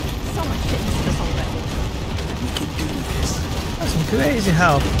damaged. So much fitness already. That's some crazy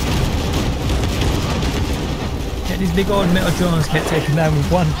help. Get these big old metal drones get taken down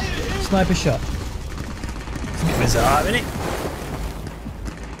with one sniper shot. It's a bit bizarre, isn't it?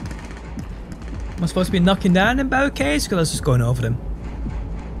 Am I supposed to be knocking down them barricades? Because I was just going over them.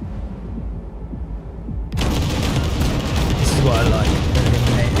 This is what I like.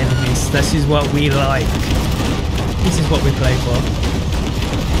 Eliminate enemies. This is what we like. This is what we play for.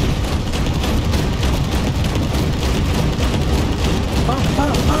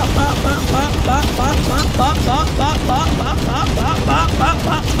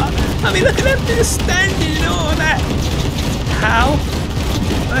 I mean, look at them just standing and all that. How?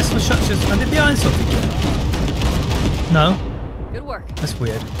 That's what shots just landed behind something. No. Good work. That's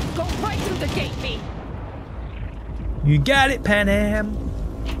weird. Go right through the gate, V. You got it, Panam.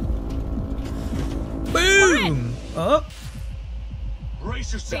 Boom! Oh.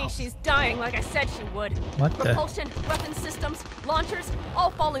 Brace yourself. She's dying like I said she would. What the? Propulsion, weapon systems, launchers, all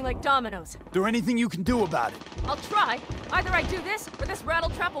falling like dominoes. There anything you can do about it? I'll try. Either I do this, or this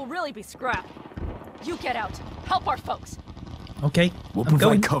rattletrap will really be scrapped. You get out. Help our folks. Okay. We'll I'm provide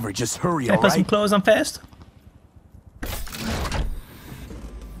going. cover. Just hurry, Can I all put some right? clothes on first?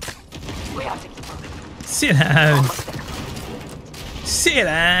 We have to keep moving. Sit down. Sit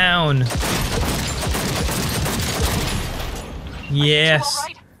down. Yes.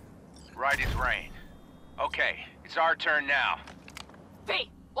 Right as rain. Okay, it's our turn now. V,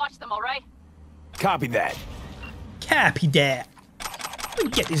 watch them, all right? Copy that. Copy that. Let me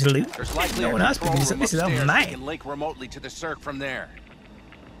get this loot. There's likely No a one else control picking this up. room This is all upstairs mine. we can link remotely to the circ from there.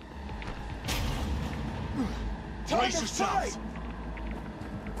 Brace yourself.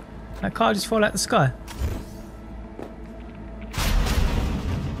 That car just fall out the sky.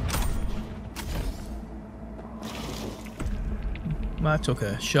 Well, I took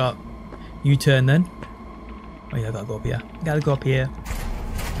a sharp U-turn then. Oh yeah, I gotta go up here. Gotta go up here.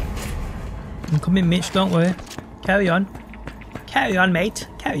 I'm coming, Mitch, don't worry. Carry on. Carry on, mate.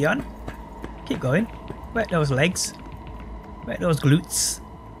 Carry on. Keep going. Wet those legs. Wet those glutes.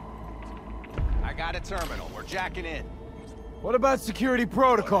 I got a terminal. We're jacking in. What about security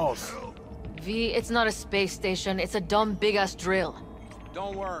protocols? V, it's not a space station. It's a dumb big-ass drill.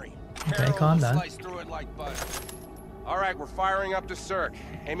 Don't worry. Okay, calm down. Slice through it like butter. All right, we're firing up the circ.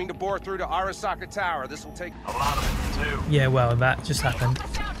 Aiming to bore through to Arasaka Tower. This will take A lot of it, too. Yeah, well, that just happened.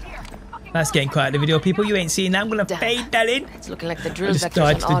 That's getting quiet in the video, people. You ain't seen that. I'm gonna fade that in. It's looking like the I drill just vector's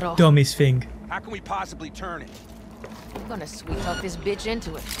died on to auto. the dumbest thing. How can we possibly turn it? I'm gonna sweet talk this bitch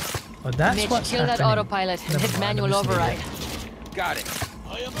into it. Oh, that's Mitch, what's kill that happening. autopilot and Never hit mind, manual I'm just an override. idiot. Got it.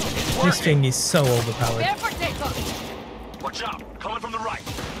 This thing is so overpowered. There for takeoff. Watch out. Coming from the right.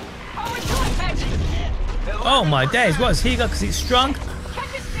 How are we doing, Mitch? Oh my days, what's he got? Because it's strong? Can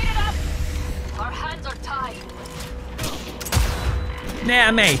you speed it up? Our hands are tied.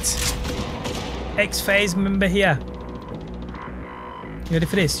 Nah, mate. X-phase member here. You ready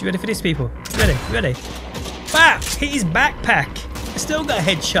for this? You ready for this, people? You ready? You ready? Bah! Hit his backpack. I still got a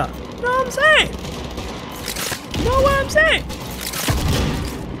headshot. You know what I'm saying? You know what I'm saying?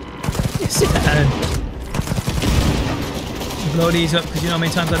 Yeah, sit down. Blow these up because you know how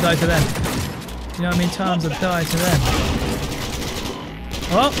many times I died to them. You know how many times I've died to them.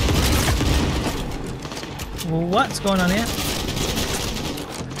 Oh! Well, what's going on here?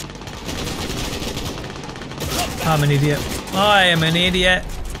 I'm an idiot. I am an idiot.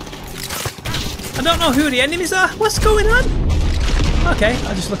 I don't know who the enemies are. What's going on? Okay,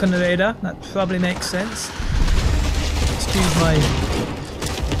 I'll just look on the radar. That probably makes sense. Excuse my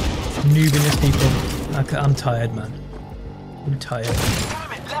noobiness, people. I'm tired, man. I'm tired.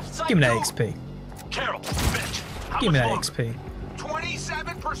 Give me that XP. Carol, bitch. Give me that XP.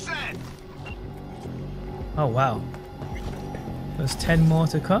 27%. Oh, wow. There's 10 more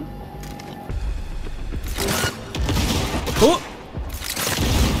to come. Oh!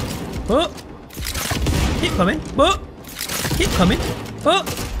 Oh! Keep coming. Oh! Keep coming. Oh!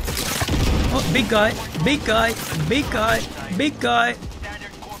 Oh, big guy. Big guy. Big guy. Big guy.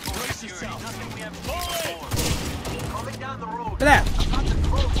 Look at that.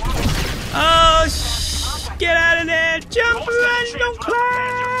 Oh, get out of there. Jump, run, don't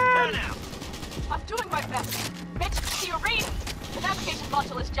climb. I'm doing my best. Mitch, do you read? The navigation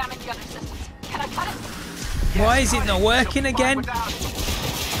module is jamming the other systems. Can I cut it? Why is it not working again?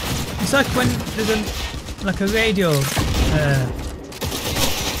 It's like when there's a radio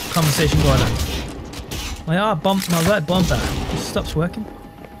conversation going on. My right bumper just stops working.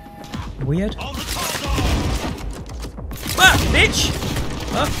 Weird. Ah, bitch!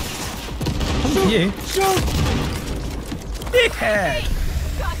 Oh, come for you. Dickhead!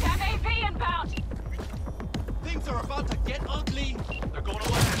 Goddamn AP inbound! Things are about to get ugly. They're going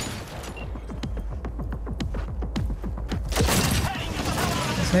to land.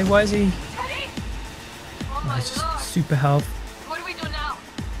 Say, why is he? Oh my It's lord! just super health. What do we do now?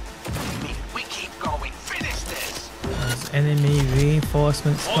 We keep going. Finish this. There's enemy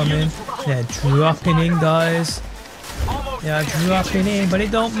reinforcements coming. They're dropping in, guys. They're dropping in, but it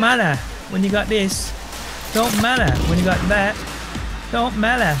don't matter when you got this. Don't matter when you got that. Don't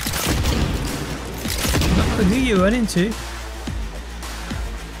matter. Not for who you run into.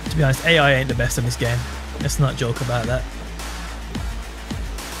 To be honest, AI ain't the best in this game. Let's not joke about that.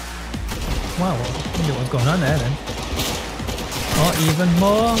 Wow, I wonder what's going on there then. Oh, even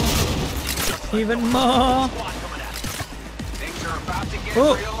more. Even more.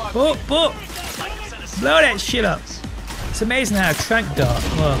 Oh, oh, oh. Blow that shit up. It's amazing how a trank dart,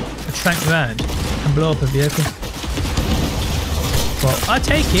 well, a trank round, can blow up a vehicle. Well, I'll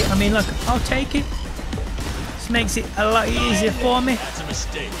take it. I mean, look, I'll take it. This makes it a lot easier for me. That's a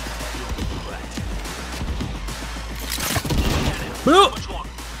mistake. Blow.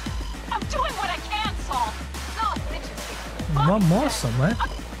 I'm doing what I can, Saul. No, bitches here. One more somewhere.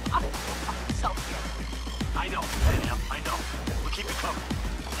 I'm here. I know, Panam, I know. We'll keep it covered.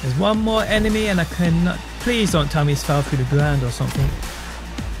 There's one more enemy and I cannot... Please don't tell me he's fell through the ground or something.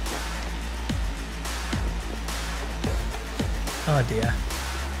 Oh dear.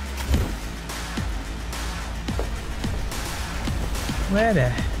 Where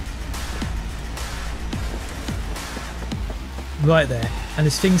there? Right there. And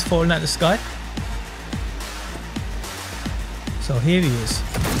there's things falling out of the sky. So here he is.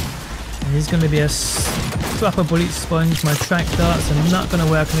 And he's going to be a proper bullet sponge. My track darts are not going to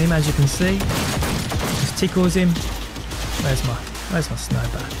work on him, as you can see. Just tickles him. Where's my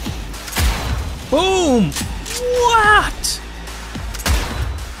sniper? Boom! What?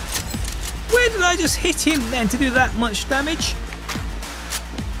 Where did I just hit him then to do that much damage?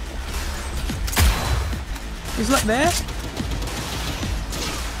 He's like there.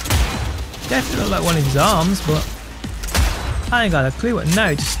 Definitely look like one of his arms, but I ain't got a clue what. No,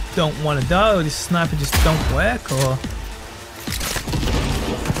 I just don't want to die. This sniper just don't work, or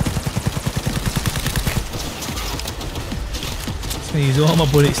just gonna use all my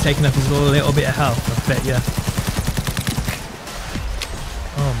bullets, taking up his little bit of health. I bet ya.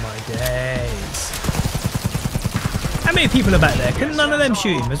 Oh my days! How many people are back there? Can none of them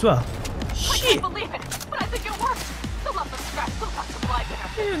shoot him as well? Shit! I can't believe it, but I think it worked. Fill up the scratch, still got some life in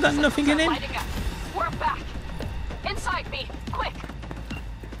her. You got nothing in him. We're back. Inside me, quick.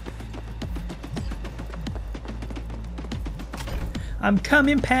 I'm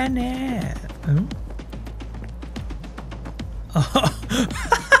coming, Panam. Oh.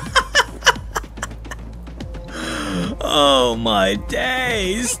 Oh my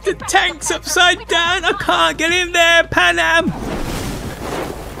days! The tank's upside down. I can't get in there, Panam.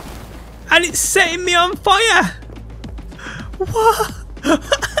 And it's setting me on fire. What?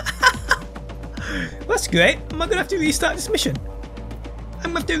 That's great. Am I gonna have to restart this mission?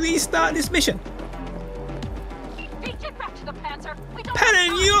 I'm gonna have to restart this mission. Hey, get back to the Panzer. We don't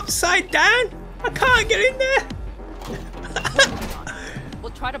Panam, you upside down? I can't get in there.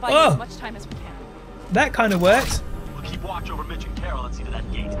 We'll try to buy you as much time as we can. That kind of works. We'll keep watch over Mitch and Carol and see to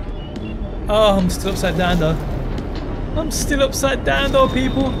that gate. Oh, I'm still upside down though. I'm still upside down though,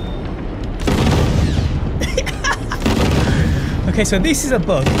 people. Okay, so this is a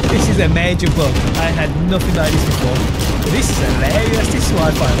bug. This is a major bug. I had nothing like this before. But this is hilarious. This is what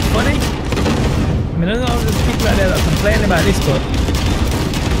I find funny. I mean, I don't know if there's people out there that are complaining about this, but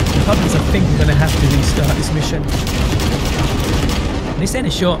the problem is I think I'm going to have to restart this mission. This ain't a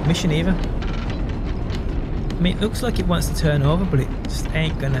short mission either. I mean, it looks like it wants to turn over, but it just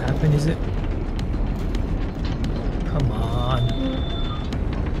ain't going to happen, is it? Come on.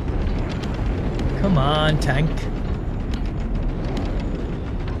 Come on, tank.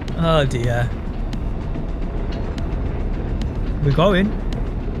 Oh dear. We're going.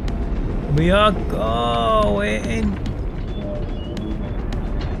 We are going.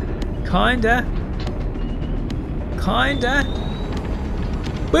 Kinda.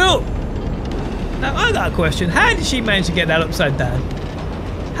 Well, now I got a question. How did she manage to get that upside down?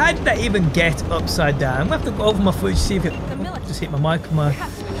 How did that even get upside down? I'm gonna have to go over my footage, see if it just hit my mic, my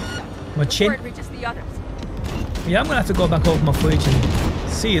chin. Yeah, I'm gonna have to go back over my footage and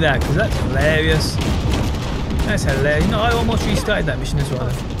see that, because that's hilarious. That's hilarious. You know, I almost restarted that mission as well.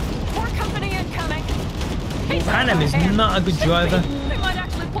 More company incoming. Panam is not a good driver.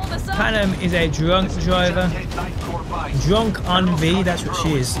 Panam is a drunk driver. Drunk on V, that's what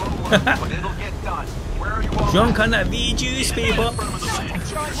she is. Drunk on that V juice, people.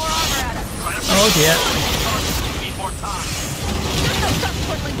 Oh dear.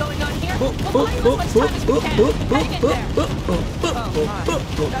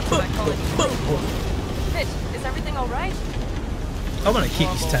 Is everything all right? I want to keep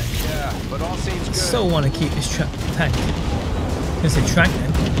this tank. Yeah, but all seems good. So want to keep this tank. I'm gonna say trank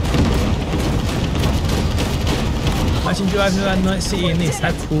then. Imagine driving around Night City in this.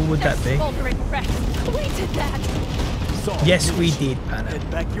 How cool would that be? We did that. Yes, we did, Panam. Head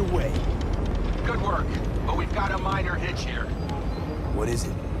back your way. Good work, but we've got a minor hitch here. What is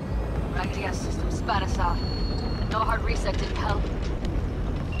it? IDS system spat us out. No hard reset didn't help.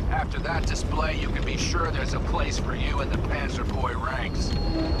 After that display, you can be sure there's a place for you in the Panzer Boy ranks.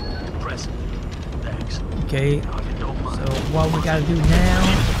 Impressive. Thanks. Okay, so what we gotta do now?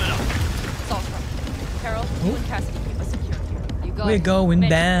 Carol, you and Cassidy keep us secure here. You go. We're going Mitch,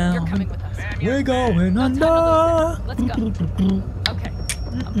 down. You're coming with us. We're going under. Let's go. Okay,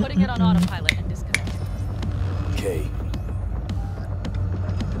 I'm putting it on autopilot and disconnecting. Okay.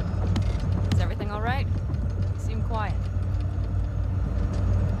 Is everything all right? You seem quiet.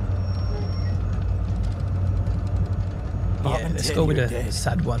 Yeah, let's go with the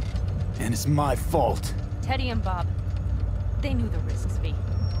sad one. And it's my fault. Teddy and Bob, they knew the risks, V.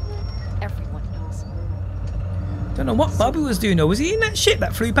 Everyone knows. Don't know what Bobby was doing though. Was he in that ship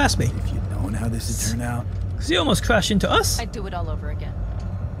that flew past me? If you'd known how this would turn out. Because he almost crashed into us. I'd do it all over again.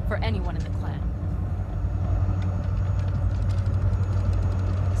 For anyone in the clan.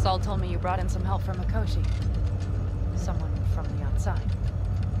 Saul told me you brought in some help from Mikoshi. Someone from the outside.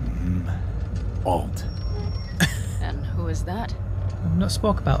 Alt. And who is that? I've not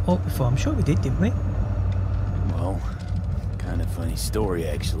spoke about Alt before. I'm sure we did, didn't we? Well, kind of funny story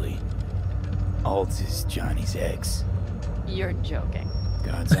actually. Alt is Johnny's ex. You're joking.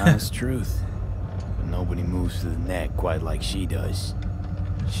 God's honest truth. But nobody moves to the neck quite like she does.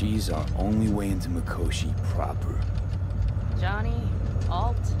 She's our only way into Mikoshi proper. Johnny,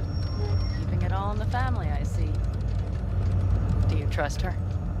 Alt, keeping it all in the family, I see. Do you trust her?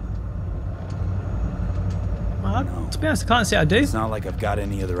 Well, to be honest, I can't say I do. It's not like I've got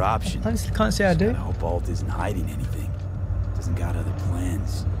any other option. Honestly, can't say I do. I hope Alt isn't hiding anything. Doesn't got other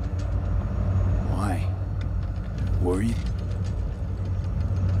plans. Why? Worried?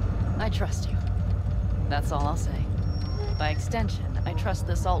 I trust you. That's all I'll say. By extension, I trust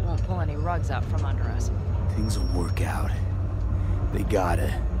this Alt won't pull any rugs out from under us. Things will work out. They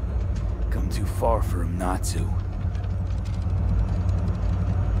gotta. Come too far for him not to.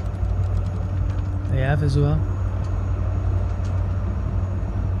 They have as well.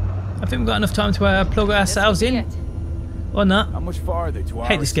 I think we've got enough time to plug ourselves in. Or not. How much farther to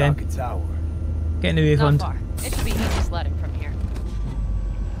hate this game. Tower? Getting a refund. Not far. It should be easy sledding from here.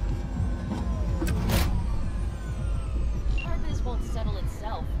 This won't settle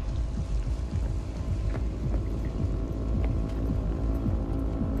itself.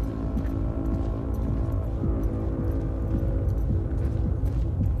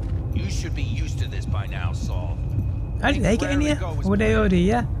 You should be used to this by now, Saul. How did they get in here? Or were they already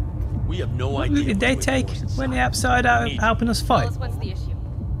here? We have no What idea. route did they take when they outside out helping us fight? What's the issue?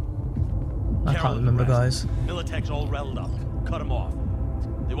 I can't remember, guys. Militech's all rattled up. Cut them off.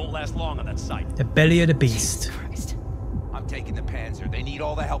 They won't last long on that site. The belly of the beast. I'm taking the Panzer. They need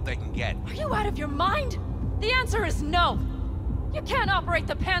all the help they can get. Are you out of your mind? The answer is no. You can't operate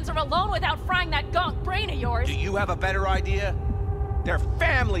the Panzer alone without frying that gonk brain of yours. Do you have a better idea? They're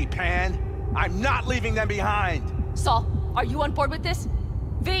family, Pan. I'm not leaving them behind. Saul, are you on board with this?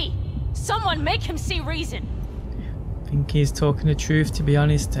 V, someone make him see reason. I think he's talking the truth, to be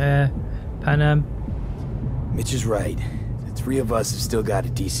honest, Panam. Mitch is right. The three of us have still got a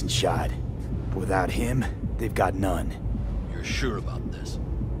decent shot. But without him, they've got none. You're sure about this?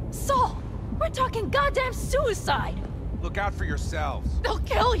 Saul, we're talking goddamn suicide. Look out for yourselves. They'll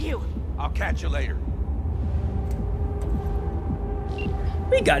kill you. I'll catch you later.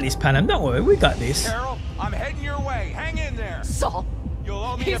 We got this, Panam. Don't worry, we got this. Carol, I'm heading your way. Hang in there. Saul. You'll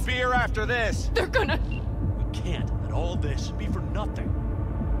owe me a beer after this. They're gonna... We can't let all this be for nothing.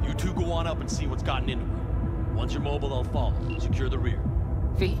 You two go on up and see what's gotten into her. Once you're mobile, they'll follow. Secure the rear.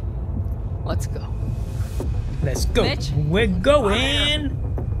 V, let's go. Let's go. Mitch? We're going.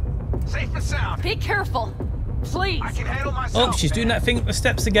 Safe and sound. Be careful. Please. I can handle myself. Oh, she's doing that thing up the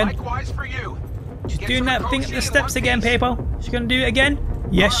steps again. Likewise for you. She's doing that thing up the steps again, people. She's gonna do it again.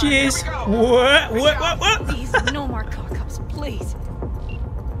 Yes, she is. What? Please, no more cock-ups, please.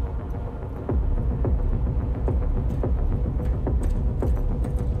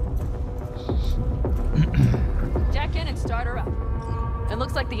 Jack in and start her up. It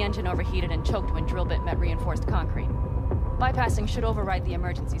looks like the engine overheated and choked when drill bit met reinforced concrete. Bypassing should override the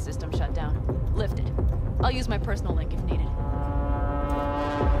emergency system shutdown. Lift it. I'll use my personal link if needed.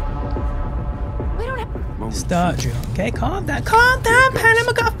 We don't have... Start drill. Okay, calm down. Calm down, Panam.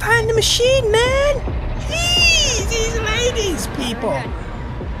 I gotta find the machine, man. Jeez, these ladies, people.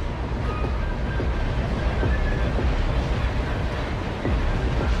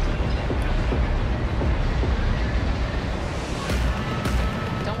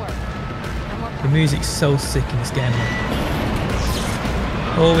 Don't worry. The music's so sick in this game,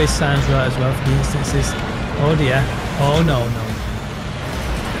 man. Always sounds right as well for the instances. Oh dear. Oh no.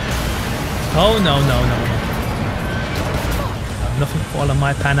 Oh no, no, no, no. I've nothing fall on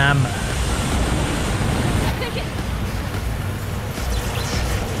my Panam.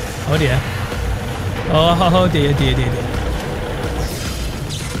 Oh dear. Oh dear, dear, dear, dear.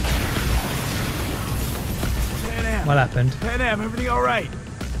 Panam. What happened? Panam, everything all right?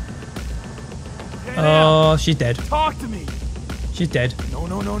 Oh, she's dead. Talk to me. She's dead. No,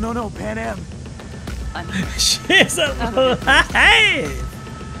 no, no, no, no, Panam. She's alive.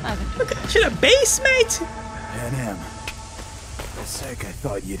 Look, she's a base, mate. Panam. For a sec, I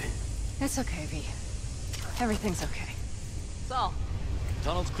thought you'd. It's okay, V. Everything's okay. Saul.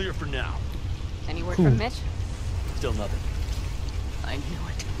 Tunnel's clear for now. Any word from Mitch? Still nothing. I knew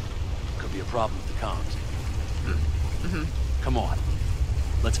it. Could be a problem with the comms. Come on.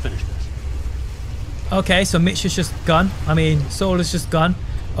 Let's finish this. Okay, so Mitch is just gone. I mean, Saul is just gone.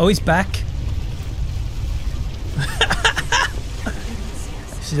 Oh, he's back.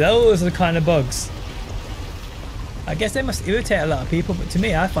 Those are the kind of bugs. I guess they must irritate a lot of people, but to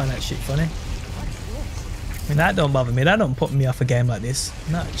me, I find that shit funny. I mean, that don't bother me. That don't put me off a game like this.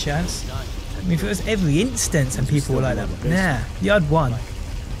 Not a chance. I mean, if it was every instance and people were like that, nah, the odd one.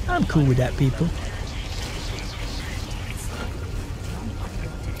 I'm cool with that, people.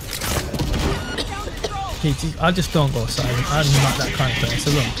 I just don't go silent. I'm not that kind of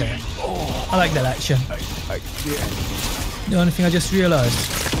person. I don't care. I like that action. The only thing I just realised,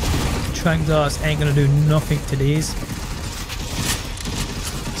 trank darts ain't gonna do nothing to these.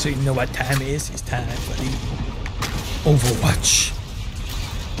 So you know what time it is? It's time for the Overwatch.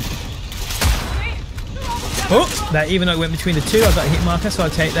 Oh, that even though it went between the two, I've got a hit marker, so I'll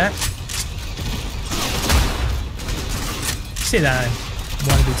take that. Sit down,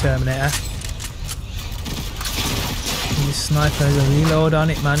 wannabe Terminator. This sniper has a reload on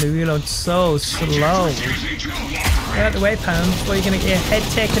it, man. The reload's so slow. Get out the way, Panam, before you're gonna get your head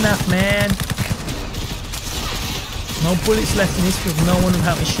taken off, man. No bullets left in this, because no one will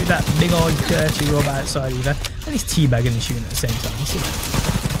help me shoot that big old dirty robot outside either. And he's teabagging and shooting at the same time. You see that?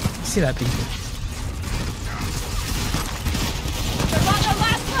 You see that, people? They're on their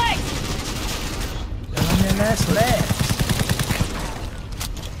last legs! They're on their last legs.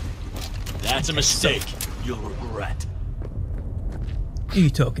 That's a mistake. You'll regret. Who are you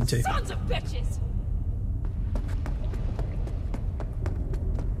talking to? Sons of bitches!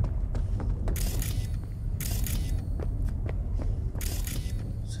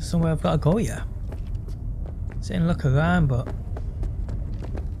 Is there somewhere I've got to go here? Sitting look around, but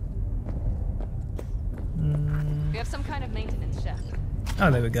We have some kind of maintenance shaft.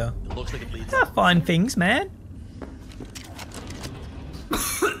 oh, there we go. It looks like it leads. I find things, man.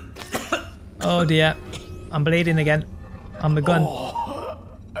 Oh dear, I'm bleeding again. I'm the gun. Oh,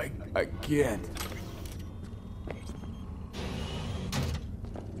 I can't.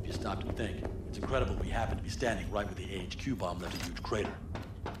 If you stop to think, it's incredible we happen to be standing right where the AHQ bomb left a huge crater.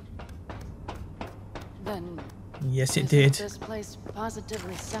 Then Yes, it isn't did. this place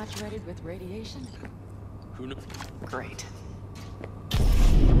positively saturated with radiation? Who knows? Great.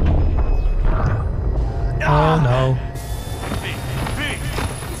 Oh no.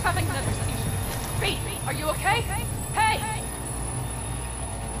 He's having another seizure. B, are you okay? Hey!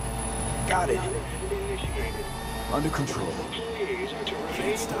 Got it. Under control.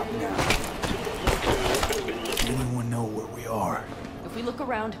 Can't stop now. Does anyone know where we are? If we look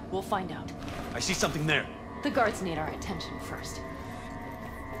around, we'll find out. I see something there. The guards need our attention first.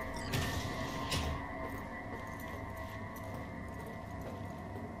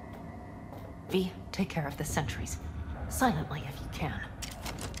 V, take care of the sentries. Silently if you can.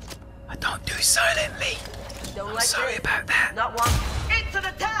 I don't do silently. Don't I'm sorry about that. Not one. It's an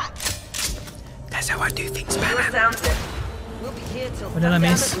attack! That's how I do things, man. We'll be here till But then I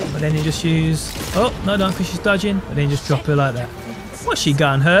miss. But then you just use. Oh, no, don't, because she's dodging. But then you just drop her like that. What's she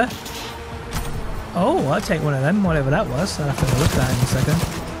got on her? Oh, I'll take one of them, whatever that was. I'll have to have a look at that in a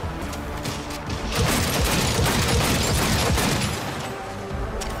second.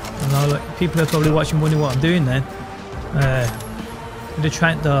 I know, look, people are probably watching wondering what I'm doing then. With the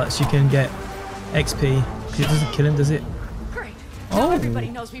trank darts, you can get XP. Because it doesn't kill him, does it? Great. Oh. Now everybody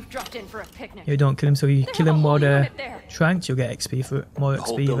knows we've dropped in for a picnic. You don't kill him, so you kill him while they're unit there. tranked, you'll get XP for it. More The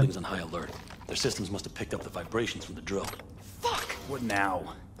whole XP even. building's on high alert. Their systems must have picked up the vibrations from the drill. What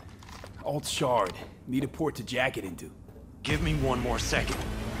now? Alt shard. Need a port to jack it into. Give me one more second.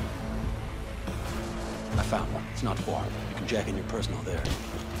 I found one. It's not far. You can jack in your personal there.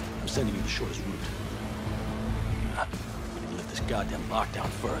 I'm sending you the shortest route. We need to lift this goddamn lockdown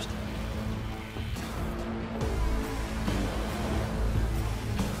first.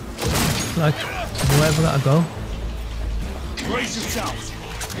 Like, wherever I go. Brace yourselves.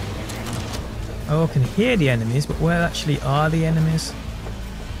 Oh, I can hear the enemies, but where actually are the enemies?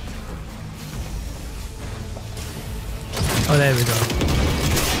 Oh, there we go.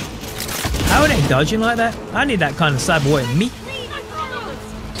 How are they dodging like that? I need that kind of cyberwar in me.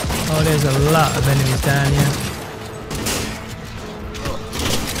 Oh, there's a lot of enemies down here.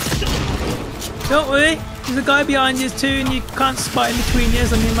 Don't worry, there's a guy behind you too, and you can't spot in between you.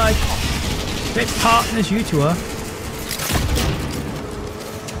 I mean, like, great partners you two are.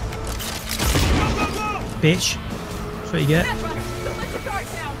 Bitch. That's what you get.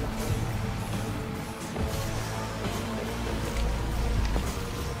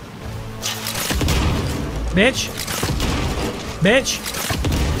 Bitch. Bitch.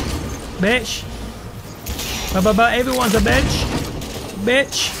 Bitch. But everyone's a bitch.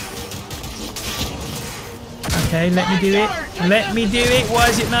 Bitch. Okay, let me do it. Let me do it. Why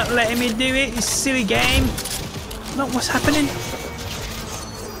is it not letting me do it? This silly game. Look, what's happening?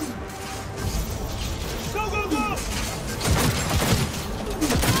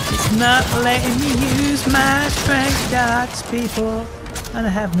 It's not letting me use my strength darts, people. And I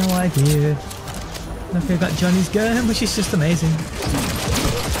have no idea. Look, I've got Johnny's gun, which is just amazing.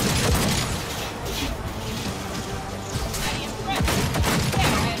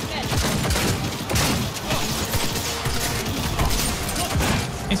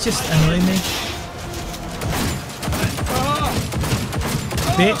 It's just annoying me.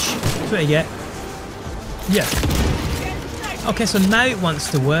 Bitch. That's what you get. Yeah. Okay, so now it wants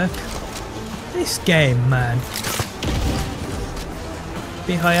to work. This game, man.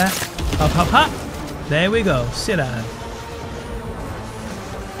 Bit higher. Hop, hop, hop. There we go. Sit down.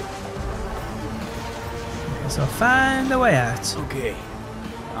 Okay, so find a way out. Okay.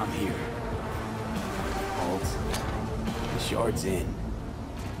 I'm here. Halt. The shard's in.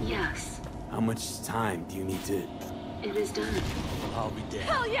 Yes. How much time do you need to... It is done. I'll be dead.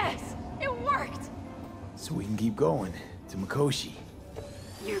 Hell yes! It worked! So we can keep going to Mikoshi.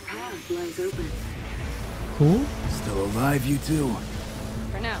 Your path lies open. Cool. Still alive, you two?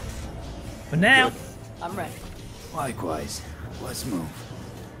 For now. For now. Good. I'm ready. Likewise. Let's move.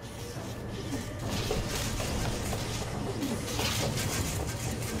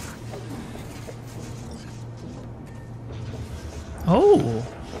 Oh.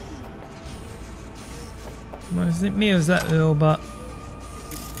 Was it me or was that little butt?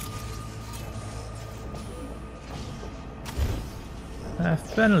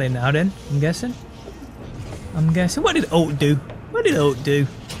 Friendly now then, I'm guessing. What did Alt do? What did Alt do?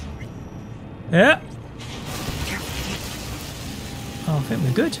 Yeah. Oh, I think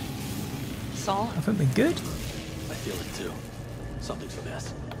we're good. Saul? I think we're good. I feel it too. Something's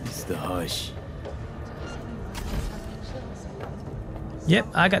amiss. It's the hush. Yep,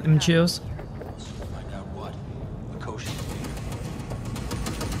 I got them chills. Find out what? Mikoshi.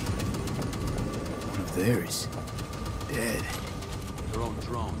 One of theirs. Dead. Their own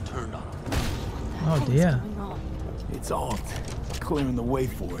drone turned on them. Oh dear. It's Alt. Clearing the way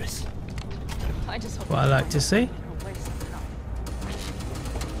for us. I just hope What I like to see.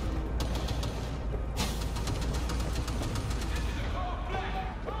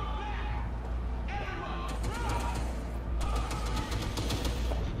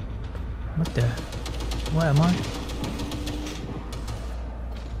 What the? Where am I?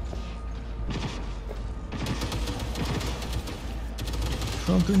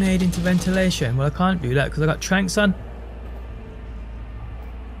 Throw a grenade into ventilation. Well, I can't do that because I got tranks on.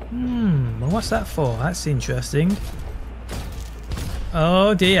 Well, what's that for? That's interesting.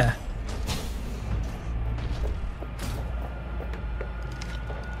 Oh dear.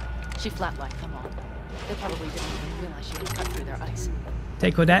 She flatlined, come on. They probably didn't even realize she had cut through their ice.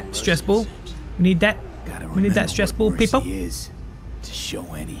 Take all that stress ball. We need that. We need that stress ball, people. Is to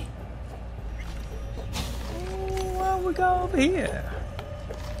show any. Well, we go over here.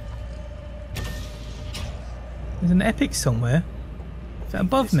 There's an epic somewhere. Is that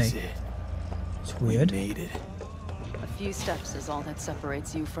above me? It's weird. We made it. A few steps is all that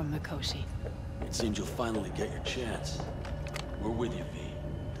separates you from Mikoshi. It seems you'll finally get your chance. We're with you, V.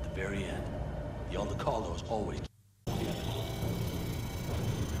 To the very end. The Elder Carlos always.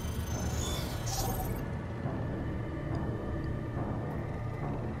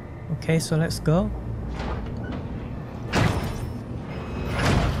 Okay, so let's go.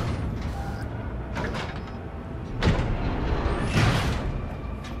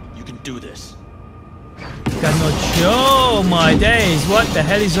 You can do this. Got no show, my days. What the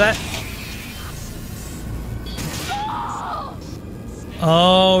hell is that?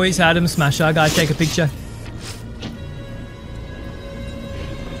 Oh, it's Adam Smasher. I gotta take a picture.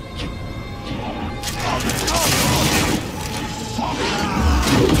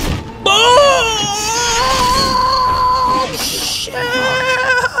 Boom!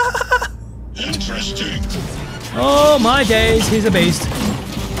 Oh my days, he's a beast.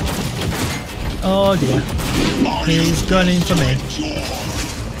 Oh dear. He's gunning for me.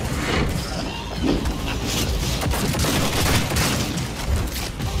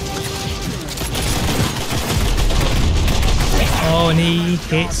 Oh, and he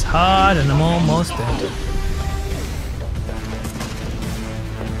hits hard and I'm almost dead.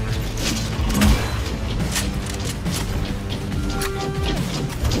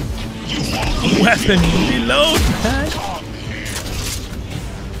 Weapon reload, man.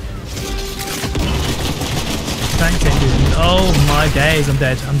 Thanks, dude. Oh my days, I'm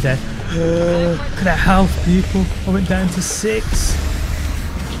dead. I'm dead. Look at that health, people. I went down to 6.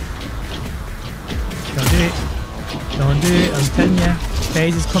 Don't do it. Don't do it. I'm telling you.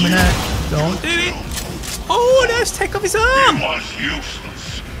 Phase is coming out. Don't do it. Oh, let's take off his arm. He was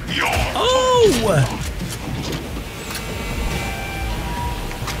useless. Oh.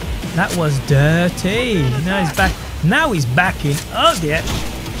 That was dirty. Now he's back. Now he's backing. Oh dear.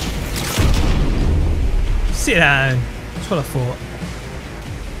 Sit down. That's what I thought.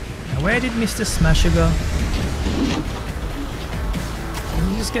 Now where did Mr. Smasher go? Did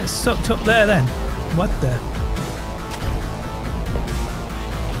he just get sucked up there then? What the?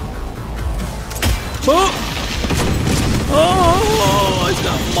 Oh! Oh! He's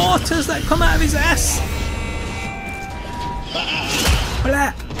got mortars that come out of his ass.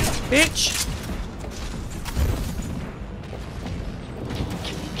 Blah! Bitch!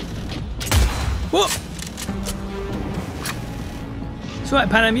 Whoa! It's alright,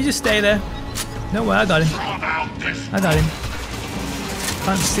 Panam, you just stay there. No way, I got him. I got him.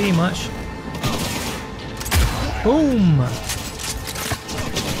 Can't see much. Boom!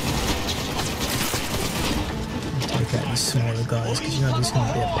 Take out these smaller guys because you know this is going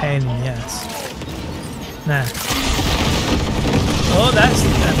to be a pain in the ass. Nah. Oh, that's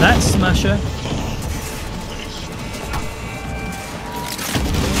Smasher.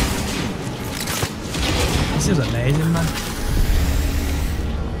 This is amazing, man.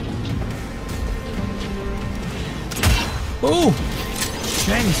 Oh!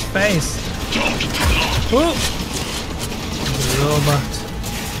 Straight in his face. Oh! Robot.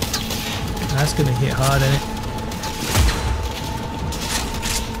 That's gonna hit hard, isn't it?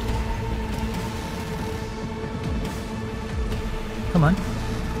 Come on.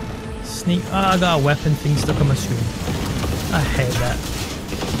 Sneak. Oh, I got a weapon thing stuck on my screen. I hate that.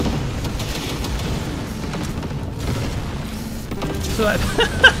 So I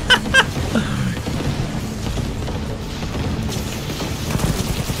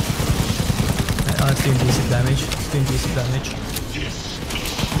oh, it's doing decent damage. It's doing decent damage.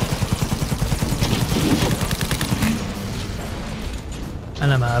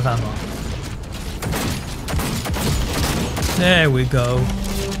 And I'm out of ammo. There we go.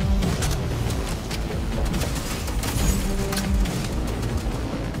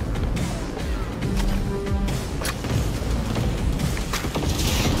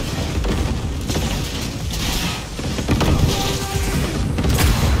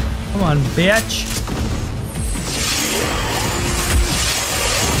 Come on, bitch.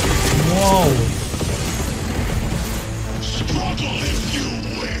 Whoa.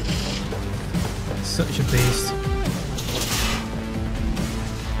 Such a beast.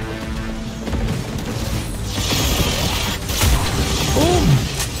 Boom!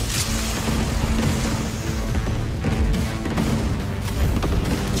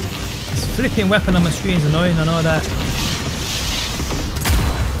 This flipping weapon on my screen is annoying, I know that.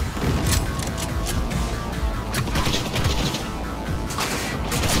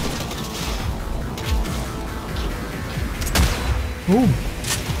 Ooh!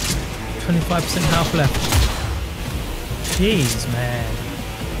 25% health left. Jeez, man.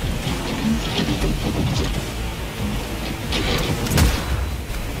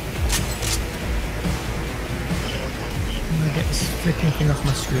 Get this flipping thing off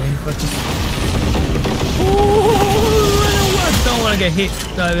my screen, but just... Ooh, I don't want to get hit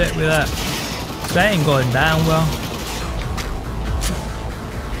direct with that. That ain't going down well.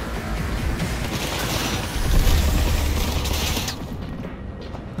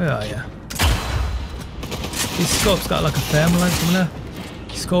 Where are you? This scope's got like a thermal lens. I'm gonna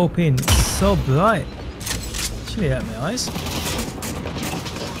scope in. It's so bright. Actually hurt my eyes.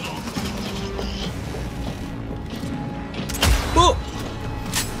 Oh!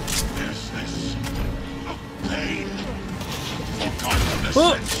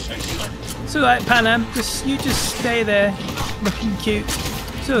 Oh! It's alright, Panam. You just stay there, looking cute.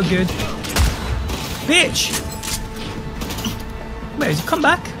 It's all good. Bitch! Wait, has he come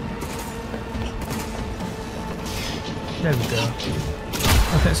back? There we go.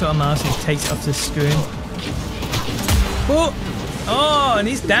 Okay, so a mouse and takes it off the screen. foot. Oh, and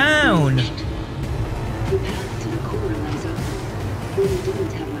he's down. The path to the core lies open. We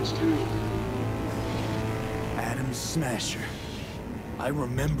didn't have much time. Adam Smasher. I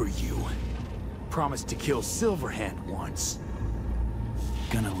remember you. Promised to kill Silverhand once.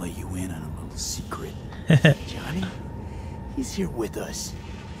 Gonna let you in on a little secret. Johnny, he's here with us.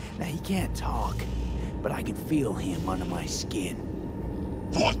 Now he can't talk, but I can feel him under my skin.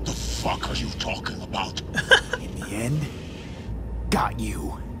 What the fuck are you talking about? In the end, got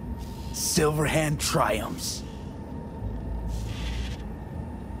you. Silverhand triumphs.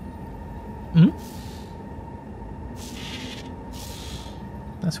 Hmm?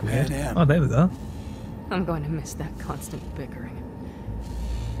 That's weird. Panam. Oh, there we go. I'm going to miss that constant bickering.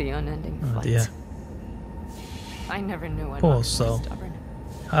 The unending Oh fights. dear. I never knew I Poor was soul. stubborn.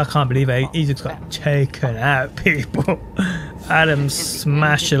 I can't believe he just got taken out, people. Adam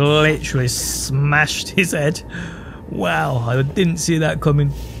Smasher literally smashed his head. Wow, I didn't see that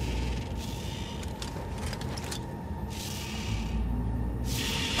coming.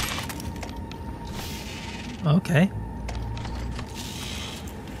 Okay.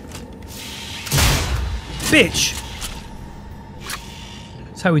 Bitch!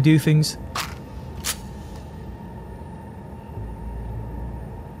 That's how we do things.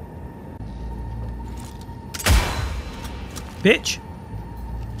 Bitch.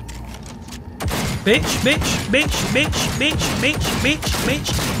 Bitch, bitch, bitch, bitch, bitch, bitch, bitch, bitch,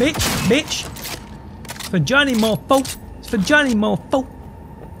 bitch, bitch. It's for Johnny Morpho. It's for Johnny Morpho.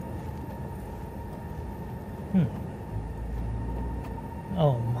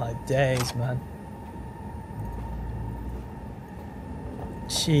 Oh my days, man.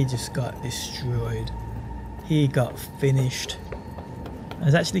 She just got destroyed. He got finished. I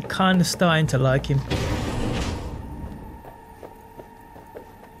was actually kind of starting to like him.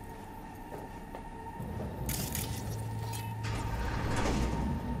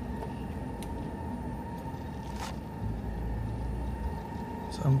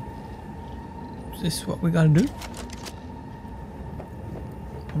 Is this what we're gonna do?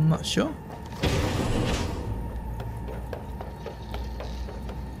 I'm not sure.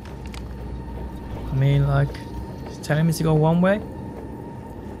 I mean, like, it's telling me to go one way.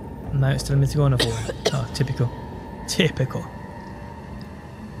 No, it's telling me to go another way. Oh, typical. Typical.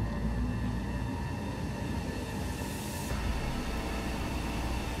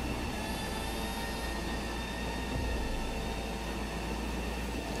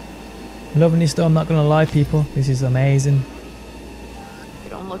 Loving this though, I'm not gonna lie, people. This is amazing. You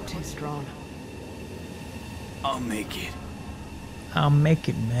don't look too strong. I'll make it. I'll make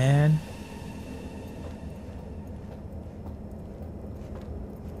it, man.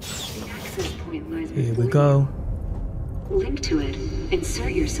 The access point lies Here before we go. you. Link to it,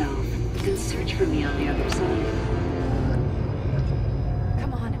 insert yourself, then search for me on the other side.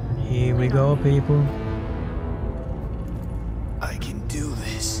 Come on. Here we go, people. I can do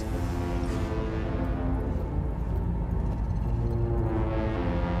this.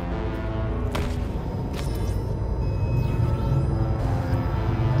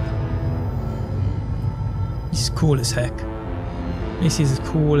 This is cool as heck. This is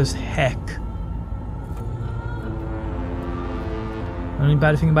cool as heck. The only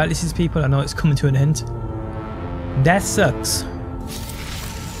bad thing about this is, people, I know it's coming to an end. That sucks.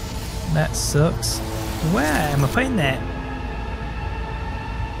 That sucks. Where am I putting that?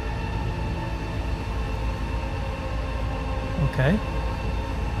 Okay.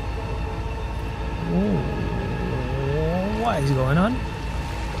 Ooh. What is going on?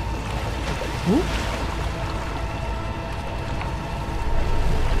 Ooh.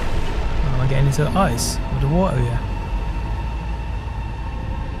 Am I getting into the ice or the water here?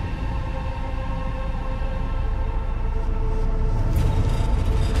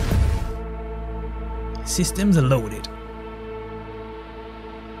 Systems are loaded.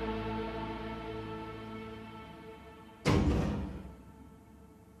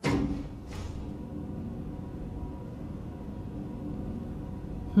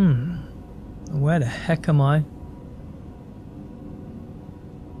 Where the heck am I?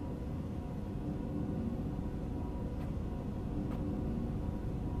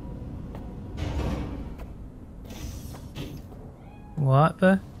 What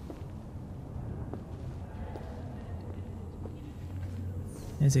the?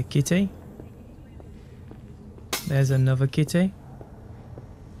 There's a kitty. There's another kitty.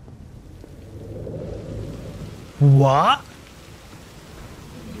 What?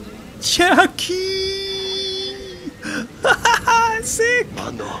 Chucky! Sick!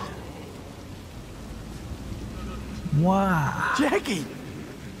 Oh no. Wow. Jackie!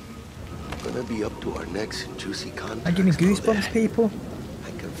 Gonna be up to our necks in juicy content. I give me goosebumps, people.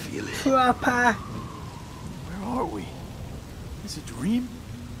 I can feel it. Proper. Where are we? Is it a dream?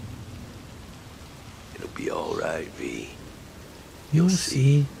 It'll be all right, V. You'll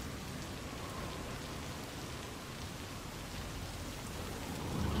see.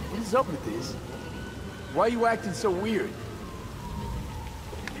 What is up with this? Why are you acting so weird?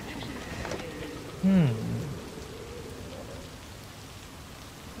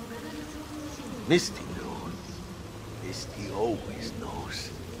 Misty knows. Misty always knows.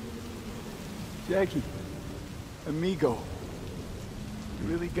 Jackie, amigo, you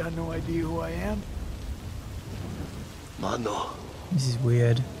really got no idea who I am? Mano. This is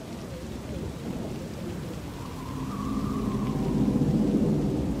weird.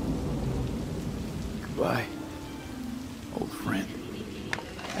 Goodbye, old friend.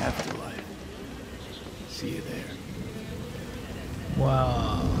 Afterlife. See you there.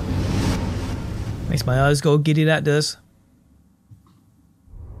 Wow. Makes my eyes go giddy, that does.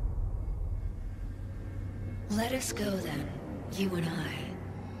 Let us go then, you and I.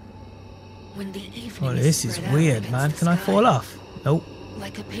 When the evening Oh, this is weird, man. Can I fall off? Nope.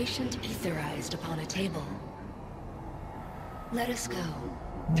 Like a patient etherized upon a table. Let us go.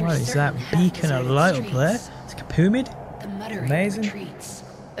 What is that beacon of light up there? It's like a pyramid? The muttering Amazing. retreats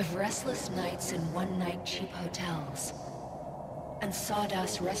of restless nights in one-night cheap hotels. And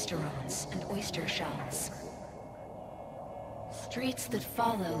sawdust restaurants and oyster shells. Streets that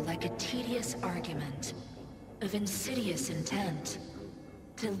follow like a tedious argument of insidious intent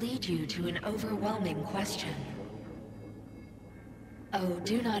to lead you to an overwhelming question. Oh,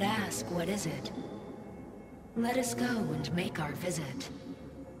 do not ask, what is it? Let us go and make our visit.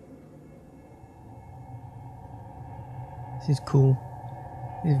 This is cool.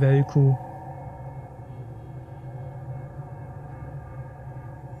 This is very cool.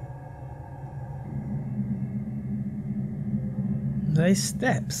 These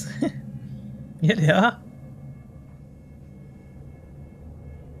steps. Yeah, they are.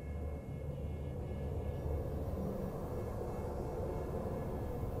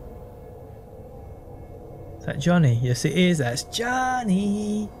 Is that Johnny? Yes, it is. That's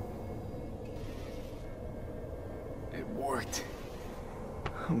Johnny. It worked.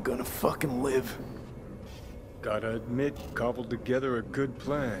 I'm gonna fucking live. Gotta admit, cobbled together a good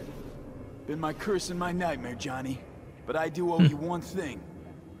plan. Been my curse and my nightmare, Johnny. But I do owe you one thing.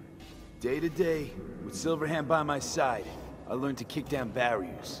 Day to day, with Silverhand by my side, I learned to kick down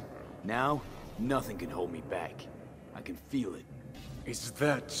barriers. Now, nothing can hold me back. I can feel it. Is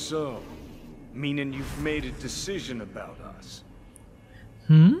that so? Meaning you've made a decision about us?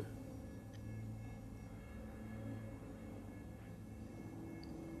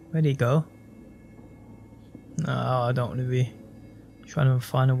 Where'd he go? No, I don't want to be trying to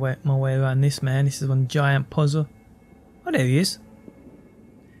find my way around this, man. This is one giant puzzle. Oh, there he is.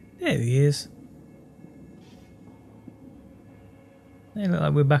 There he is. They look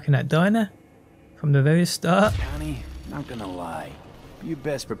like we're back in that diner from the very start. Johnny, not gonna lie. You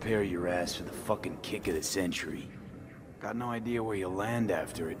best prepare your ass for the fucking kick of the century. Got no idea where you'll land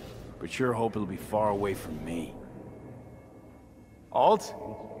after it, but sure hope it'll be far away from me. Alt?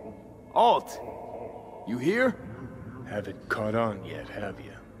 Alt! You here? Haven't caught on yet, have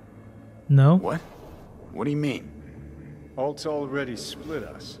you? No. What? What do you mean? Alt's already split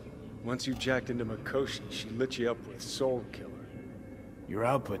us. Once you jacked into Mikoshi, she lit you up with Soul Killer. Your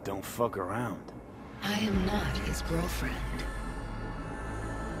output don't fuck around. I am not his girlfriend.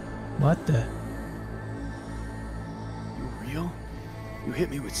 What the? You real? You hit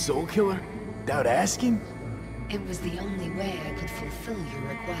me with Soul Killer? Without asking? It was the only way I could fulfill your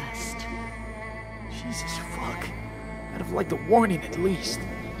request. Jesus fuck. I'd have liked a warning at least.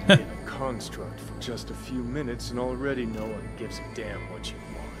 In a construct for just a few minutes and already no one gives a damn what you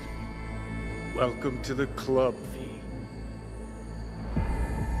want. Welcome to the club, V.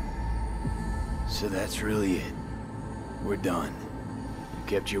 So that's really it. We're done. You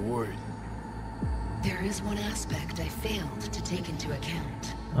kept your word. There is one aspect I failed to take into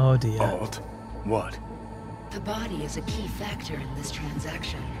account. Oh dear. Alt? What? The body is a key factor in this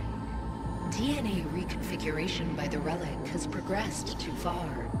transaction. DNA reconfiguration by the relic has progressed too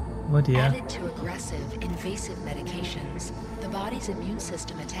far. Oh dear. Added to aggressive, invasive medications, the body's immune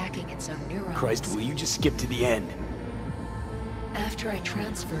system attacking its own neurons. Christ, will you just skip to the end? After I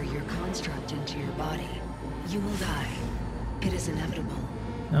transfer your construct into your body, you will die. It is inevitable.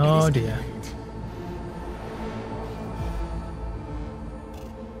 Oh it is dear. imminent.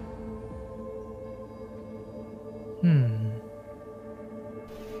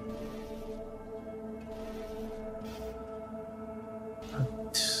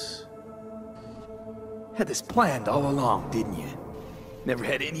 Had this planned all along, didn't you? Never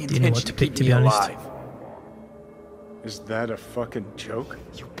had any Didn't know what intention to of pick, keeping to be me honest. alive. Is that a fucking joke?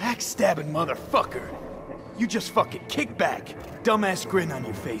 You backstabbing motherfucker! You just fucking kick back, dumbass grin on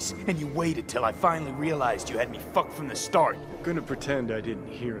your face, and you waited till I finally realized you had me fucked from the start. I'm gonna pretend I didn't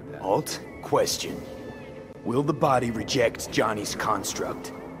hear that. Alt, question. Will the body reject Johnny's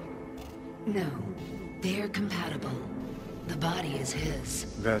construct? No, they're compatible. The body is his.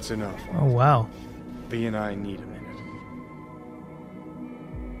 That's enough. Oh wow. V and I need a minute.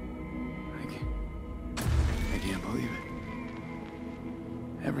 I can't believe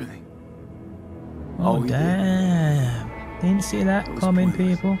it. Everything. Oh he did. damn. Didn't see that It was coming,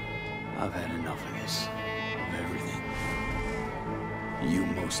 pointless. people. I've had enough of this. Of everything. You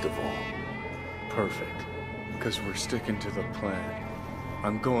most of all. Perfect. Because we're sticking to the plan.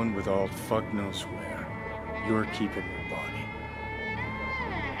 I'm going with all fuck knows where. You're keeping your body.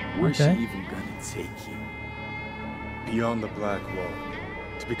 Where's Okay. she even gonna take you? Beyond the Black Wall.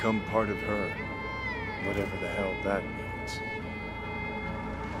 To become part of her. Whatever the hell that means.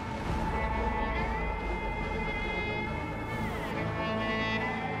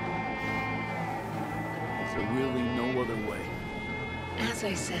 Is there really no other way? As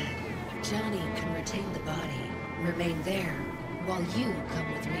I said, Johnny can retain the body, remain there, while you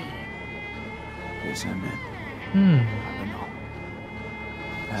come with me. Guess I meant. Hmm. I don't know.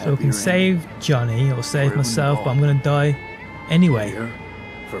 So I can save Johnny or save Where we myself, but belong. I'm gonna die anyway. Here,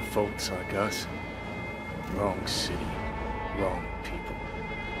 for folks like us, wrong city, wrong people.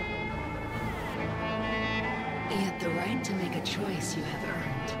 Yet the right to make a choice you have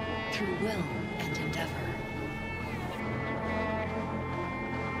earned, through will and endeavor.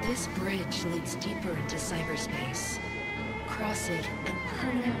 This bridge leads deeper into cyberspace. Cross it and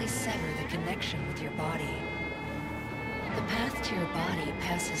permanently sever the connection with your body. The path to your body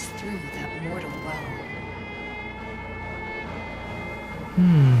passes through that mortal well.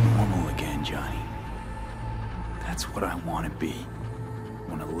 Normal again, Johnny. That's what I want to be.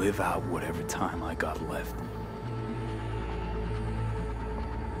 Want to live out whatever time I got left.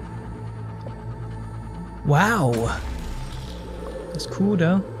 Wow. That's cool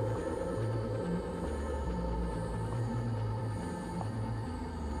though.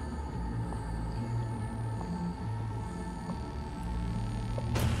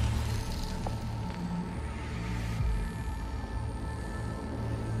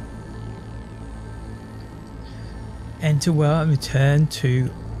 Enter well and return to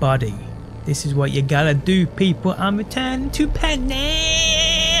body. This is what you gotta do, people. I'm returning to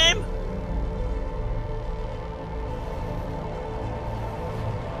Panam.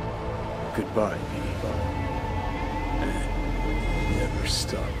 Goodbye, V. And never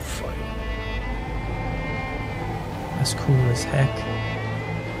stop fighting. That's cool as heck.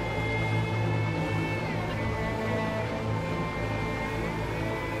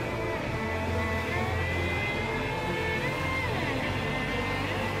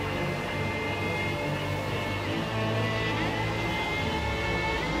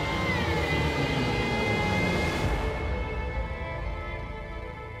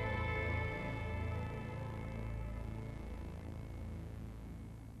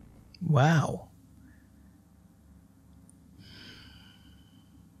 Wow.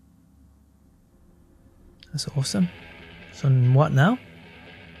 That's awesome. So what now?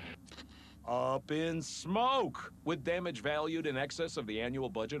 Up in smoke! With damage valued in excess of the annual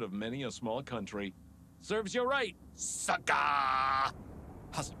budget of many a small country. Serves you right, sucker!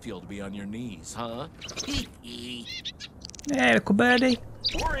 How's it feel to be on your knees, huh? Hey, little birdie.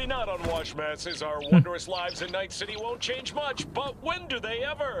 Worry not, unwashed masses. Our wondrous lives in Night City won't change much, but when do they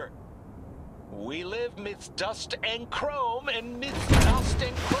ever? We live midst dust and chrome, and midst dust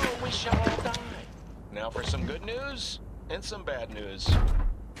and chrome we shall all die. Now for some good news and some bad news.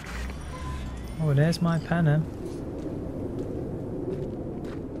 Oh, there's my Panam.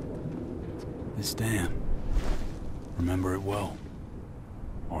 This dam. Remember it well.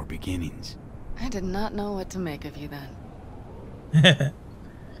 Our beginnings. I did not know what to make of you then.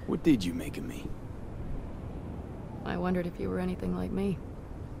 What did you make of me? I wondered if you were anything like me.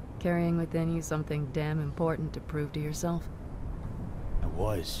 Carrying within you something damn important to prove to yourself. I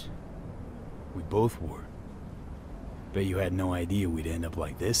was. We both were. Bet you had no idea we'd end up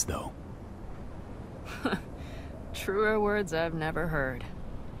like this, though. Truer words I've never heard.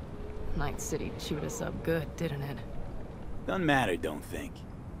 Night City chewed us up good, didn't it? Doesn't matter, don't think.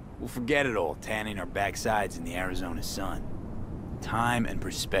 We'll forget it all, tanning our backsides in the Arizona sun. Time and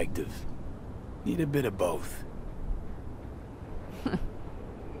perspective. Need a bit of both.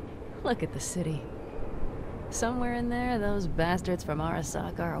 Look at the city. Somewhere in there, those bastards from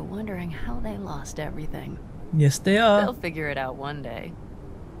Arasaka are wondering how they lost everything. Yes, they are. They'll figure it out one day.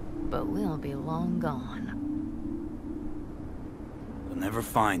 But we'll be long gone. They'll never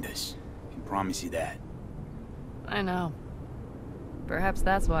find us. I can promise you that. I know. Perhaps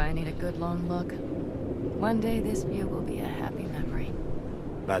that's why I need a good long look. One day this view will be a happy memory.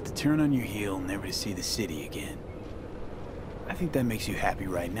 About to turn on your heel, never to see the city again. I think that makes you happy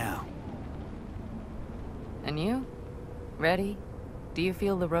right now. And you? Ready? Do you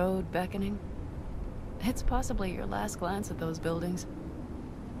feel the road beckoning? It's possibly your last glance at those buildings.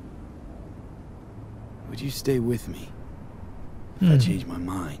 Would you stay with me? If I changed my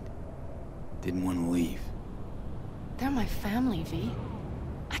mind. Didn't want to leave. They're my family, V.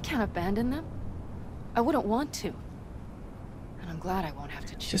 I can't abandon them. I wouldn't want to. And I'm glad I won't have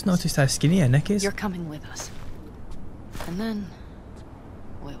to choose. Just noticed how skinny her neck is. You're coming with us. And then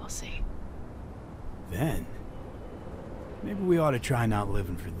we will see. Then? Maybe we ought to try not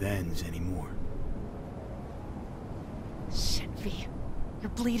living for thens anymore. Shit, V. You're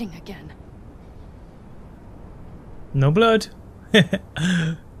bleeding again. No blood.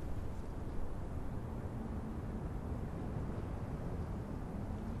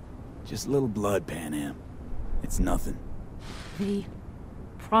 Just a little blood, Panam. It's nothing. V,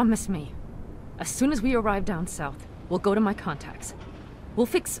 promise me. As soon as we arrive down south, we'll go to my contacts. We'll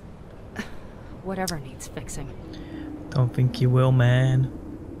fix whatever needs fixing. Don't think you will, man.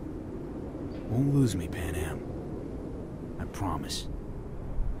 Won't lose me, Panam. I promise.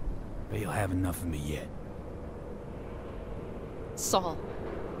 But you'll have enough of me yet. Saul,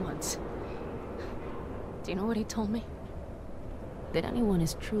 once. Do you know what he told me? That anyone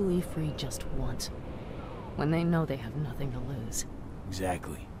is truly free just once. When they know they have nothing to lose.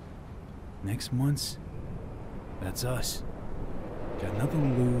 Exactly. Next month's, that's us. Got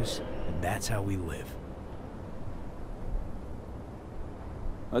nothing to lose, and that's how we live.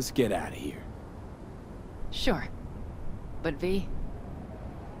 Let's get out of here. Sure. But V,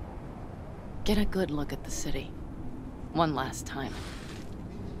 get a good look at the city. One last time.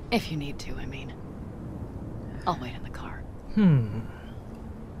 If you need to, I mean. I'll wait in the car.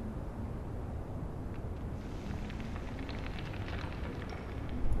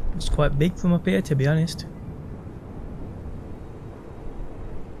 It's quite big from up here, to be honest.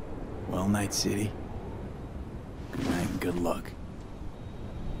 Well, Night City. Good night and good luck.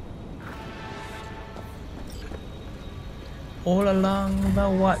 All along the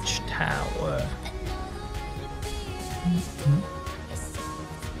Watchtower.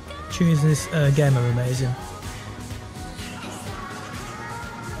 Tunes in this game are amazing.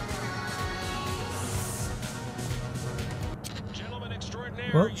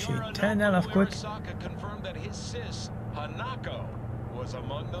 Well, she turned that off quick.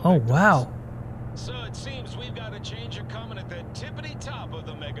 Oh, wow. So it seems we've got a changer coming at the tippity top of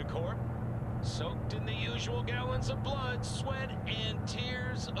the megacorp. Soaked in the usual gallons of blood, sweat, and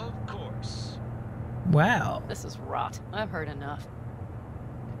tears, of course. Wow. This is rot. I've heard enough.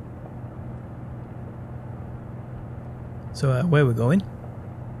 So, where are we going?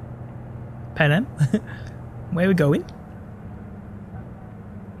 Panam? Where are we going?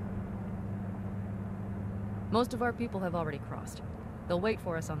 Most of our people have already crossed. They'll wait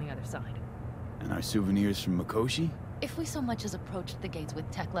for us on the other side. And our souvenirs from Mikoshi? If we so much as approached the gates with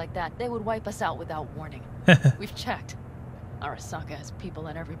tech like that, they would wipe us out without warning. We've checked. Arasaka has people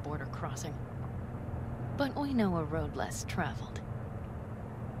at every border crossing. But we know a road less traveled.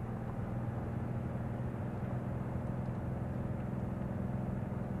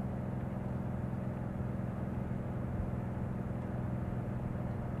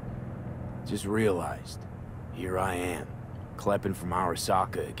 Just realized. Here I am, klepping from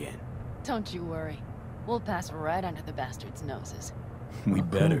Arasaka again. Don't you worry. We'll pass right under the bastards' noses. We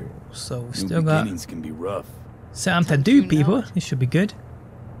better. Cool. So we New still got beginnings can be rough. something to do, people. This should be good.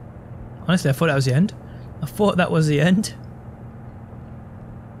 Honestly, I thought that was the end. I thought that was the end.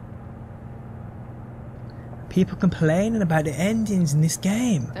 People complaining about the endings in this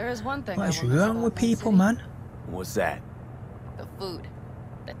game. There is one thing. What is wrong with people, man? What's that? The food.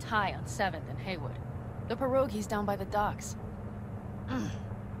 The Thai on 7th and Haywood. The pierogies down by the docks.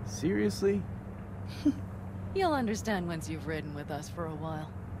 Seriously? You'll understand once you've ridden with us for a while.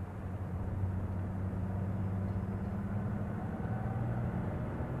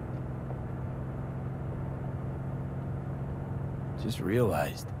 Just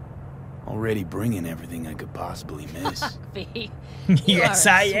realized. Already bringing everything I could possibly miss. V, Yes,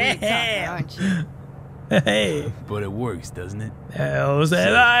 I am, aren't you? Hey. But it works, doesn't it? Those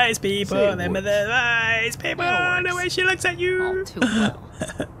the lies, people. Say it Them are works. the lies, people. The way she looks at you. All too well.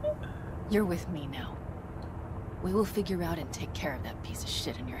 You're with me now. We will figure out and take care of that piece of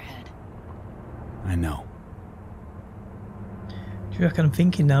shit in your head. I know. Do you reckon I'm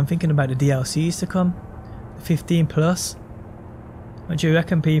thinking now? I'm thinking about the DLCs to come. The 15 plus. What do you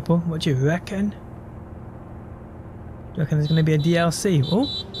reckon, people? What do you reckon? Do you reckon there's going to be a DLC? Oh,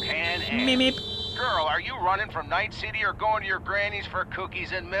 Panam. meep meep. Girl, are you running from Night City or going to your granny's for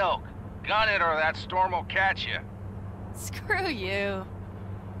cookies and milk? Gun it or that storm will catch you. Screw you.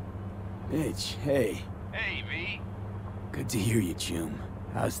 Mitch, hey. Hey, V. Good to hear you, Jum.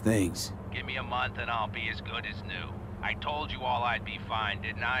 How's things? Give me a month and I'll be as good as new. I told you all I'd be fine,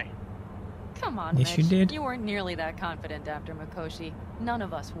 didn't I? Come on, Yes, Mitch. you did. You weren't nearly that confident after Mikoshi. None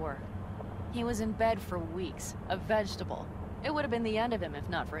of us were. He was in bed for weeks, a vegetable. It would have been the end of him if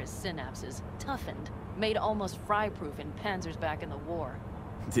not for his synapses. Toughened, made almost fry-proof in panzers back in the war.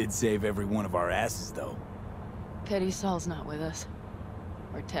 Did save every one of our asses, though. Pity Saul's not with us.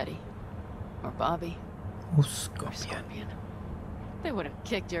 Or Teddy. Or Bobby. Oh, Scorpion. They would have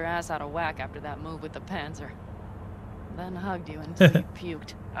kicked your ass out of whack after that move with the Panzer. Then hugged you until you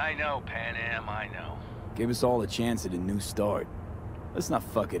puked. I know, Panam, I know. Gave us all a chance at a new start. Let's not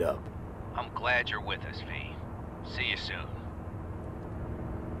fuck it up. I'm glad you're with us, V. See you soon.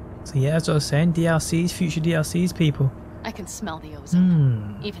 So yeah, as I was saying, DLCs, future DLCs, people. I can smell the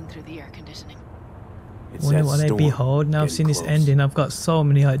ozone, even through the air conditioning. Wonder what they behold. Now I've seen this ending, I've got so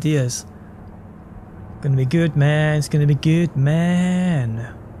many ideas. Gonna be good, man. It's gonna be good,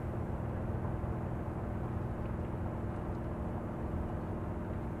 man.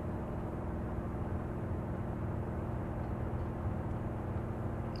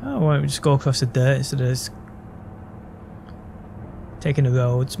 Oh, why don't we just go across the dirt instead of just taking the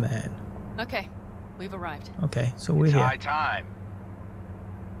roads, man? Okay, we've arrived. Okay, so we're It's here. high time.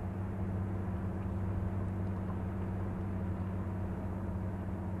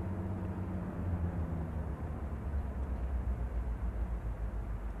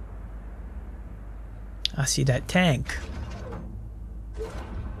 I see that tank.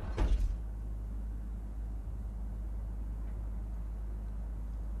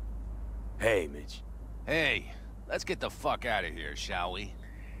 Hey, Mitch. Hey, let's get the fuck out of here, shall we?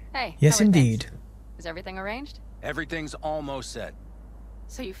 Hey. Yes, how are indeed. things? Is everything arranged? Everything's almost set.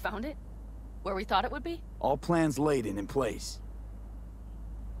 So you found it? Where we thought it would be? All plans laid and in place.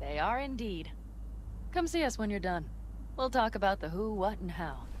 They are indeed. Come see us when you're done. We'll talk about the who, what, and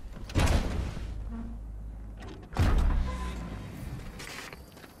how.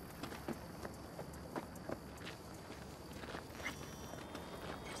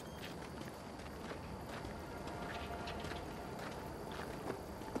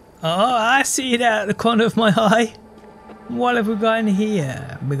 Oh, I see that at the corner of my eye. What have we got in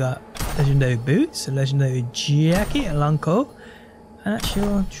here? We got legendary boots, a legendary jacket, a long coat, and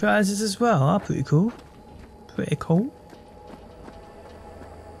actual trousers as well. Oh, pretty cool. Pretty cool.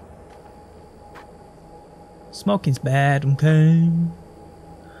 Smoking's bad, okay.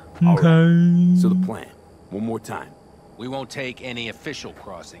 Okay. So the plan. One more time. We won't take any official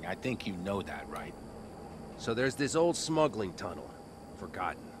crossing. I think you know that, right? So there's this old smuggling tunnel.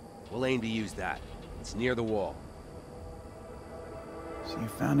 Forgotten. We'll aim to use that. It's near the wall. So you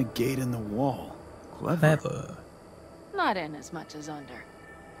found a gate in the wall. Clever. Clever. Not in as much as under.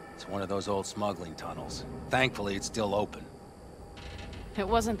 It's one of those old smuggling tunnels. Thankfully, it's still open. It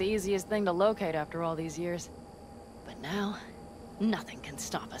wasn't the easiest thing to locate after all these years. But now, nothing can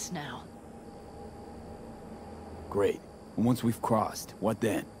stop us now. Great. And once we've crossed, what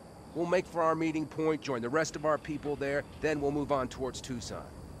then? We'll make for our meeting point, join the rest of our people there, then we'll move on towards Tucson.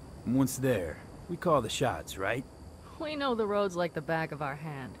 And once there, we call the shots, right? We know the roads like the back of our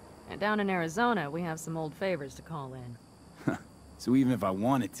hand. And down in Arizona, we have some old favors to call in. So even if I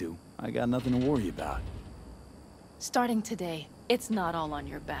wanted to, I got nothing to worry about. Starting today, it's not all on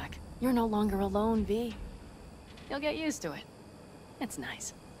your back. You're no longer alone, V. You'll get used to it. It's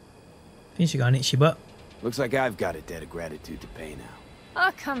nice. Think you got an itchy butt. Looks like I've got a debt of gratitude to pay now.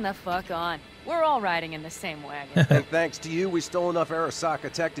 Oh, come the fuck on. We're all riding in the same wagon. And thanks to you, we stole enough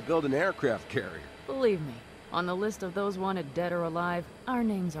Arasaka tech to build an aircraft carrier. Believe me, on the list of those wanted dead or alive, our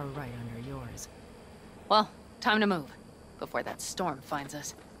names are right under yours. Well, time to move, before that storm finds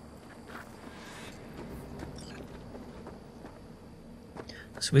us.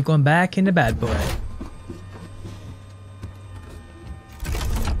 So we're going back in the bad boy.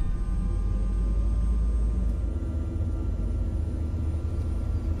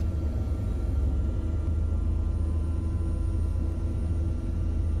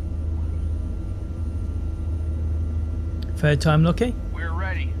 Third time lucky? We're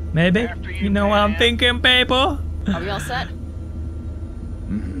ready. Maybe? You know what I'm thinking, people? Are we all set?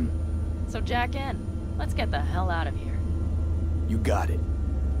 So jack in. Let's get the hell out of here. You got it.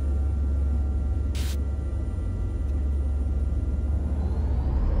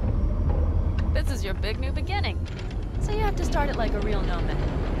 This is your big new beginning. So you have to start it like a real nomad,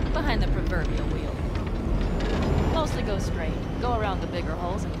 behind the proverbial wheel. Mostly go straight, go around the bigger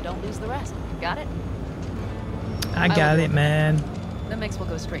holes, and don't lose the rest. Got it? I got it, man. The mix will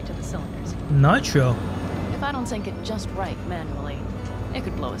go straight to the cylinders. Nitro. If I don't sync it just right manually, it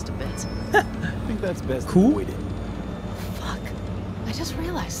could blow us to bits. I think that's best Cool. avoided. Fuck. I just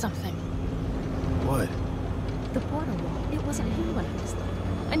realized something. What? The border wall, it wasn't here when I was there.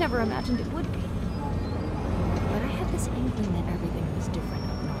 I never imagined it would be. But I had this inkling that everything was different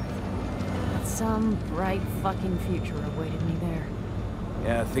up north. That some bright fucking future awaited me there.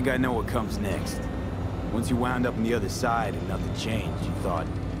 Yeah, I think I know what comes next. Once you wound up on the other side and nothing changed, you thought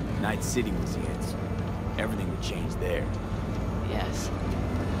Night City was the answer. Everything would change there. Yes.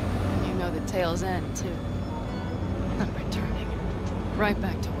 And you know the tale's end, too. I'm returning. Right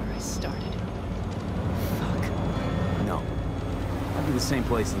back to where I started. No. I'd be the same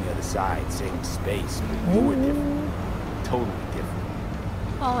place on the other side, saving space, but you were different. Totally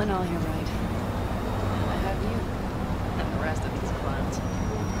different. All in all, you're right. And I have you. And the rest of these clowns.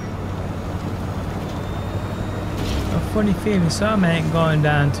 A funny feeling, some ain't going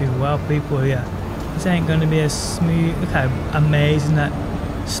down too well, people here. This ain't gonna be as smooth. Look how amazing that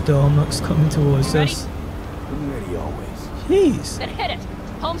storm looks coming towards us. I'm ready always. Jeez. Then hit it!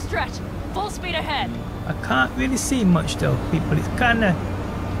 Home stretch! Full speed ahead! I can't really see much though, people. It's kinda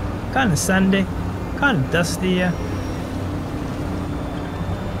sandy, kinda dusty here.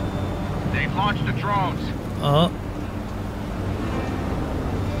 They've launched the drones. Oh.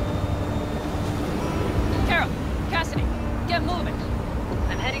 Carol! Cassidy! Get moving!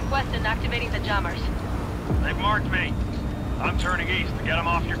 I'm heading west and activating the jammers. They've marked me. I'm turning east to get them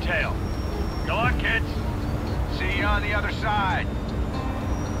off your tail. Good luck, kids. See you on the other side.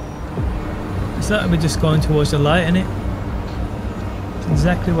 It's like we're just going towards the light, innit? It's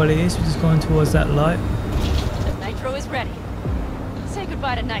exactly what it is, we're just going towards that light. The nitro is ready. Say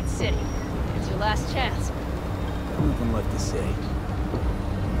goodbye to Night City. It's your last chance. Got nothing left to say.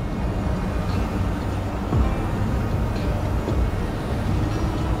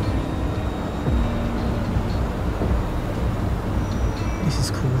 This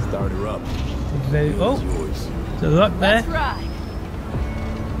is cool. Start her up. Very. Oh, there's a lock there. Let's ride.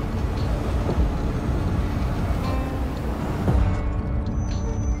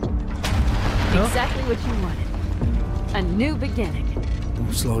 Exactly what you wanted. A new beginning.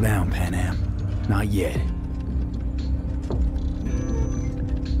 Don't slow down, Panam. Not yet.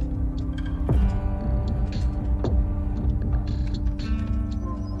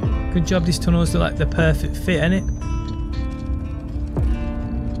 Good job, these tunnels are like the perfect fit, innit?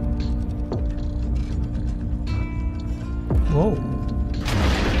 Whoa.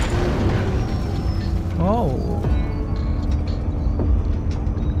 Oh.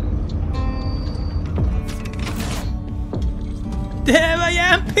 There I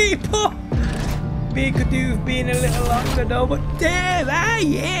am, people! Me could do have been a little longer though, but there I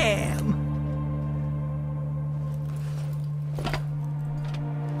am!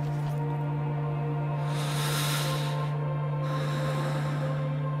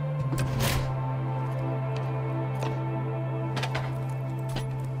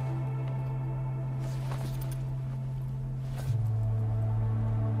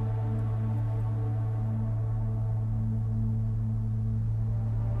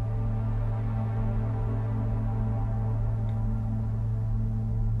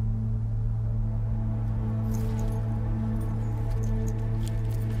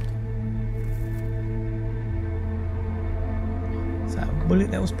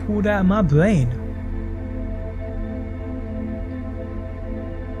 Bullet that was pulled out of my brain.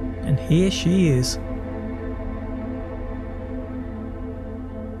 And here she is.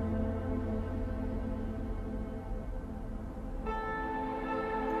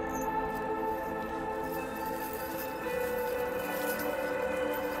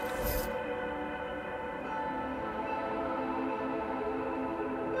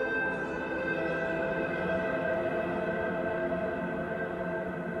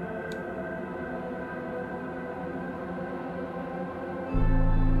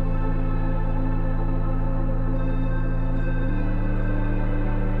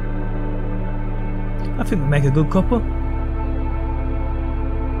 I think we make a good couple.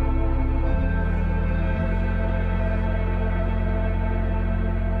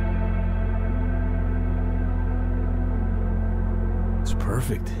 It's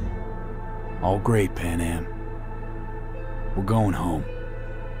perfect. All great, Panam. We're going home.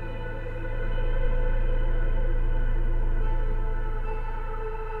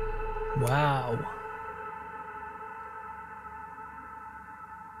 Wow.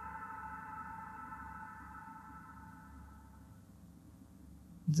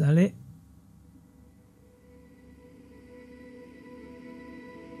 Is that it?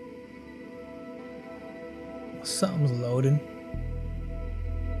 Something's loading.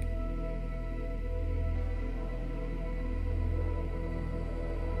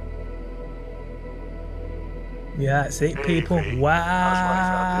 Yeah, that's it, people.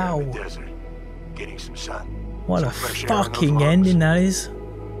 Wow. Getting some sun. What a fucking ending that is.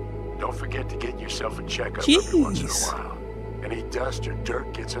 Don't forget to get yourself a checkup every once in a while. Any dust or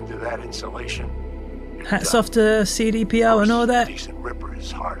dirt gets under that insulation. Hats off to CDPO and all that. A decent ripper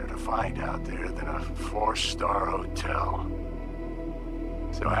is harder to find out there than a 4-star hotel.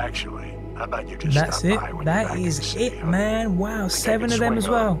 So actually, how about you just That's stop it. by when That you're back is in the city, it, man. Wow, 7 of them as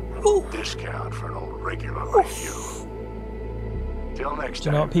well. Discount for an old regular like you. Till next Do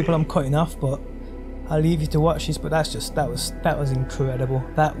you time. know what, people? I'm cutting off, but I'll leave you to watch this. But that's just that was incredible.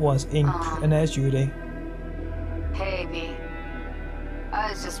 That was and there's Judy. Hey, V. I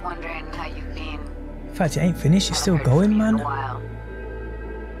was just wondering how you've been. In fact, it ain't finished. It's still going, man.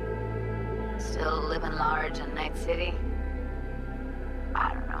 Still living large in Night City?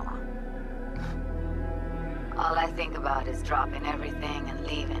 I don't know. All I think about is dropping everything and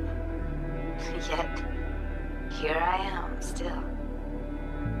leaving. Yet, here I am, still.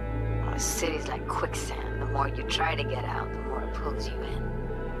 The city's like quicksand. The more you try to get out, the more it pulls you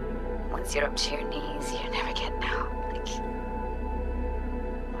in. Once you're up to your knees, you're never getting out.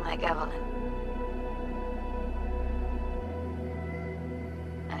 Like Evelyn.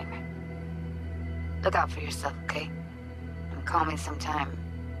 Anyway, look out for yourself, okay? And call me sometime.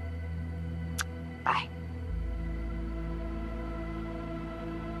 Bye.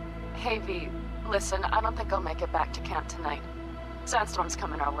 Hey, V, listen, I don't think I'll make it back to camp tonight. Sandstorm's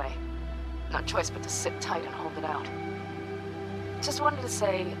coming our way. No choice but to sit tight and hold it out. Just wanted to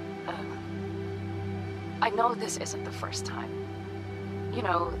say, I know this isn't the first time. You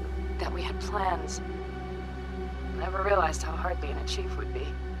know, that we had plans. Never realized how hard being a chief would be.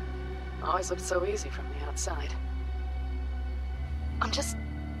 Always looked so easy from the outside.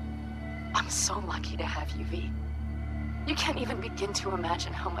 I'm so lucky to have you, V. You can't even begin to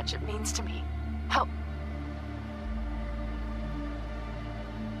imagine how much it means to me. How...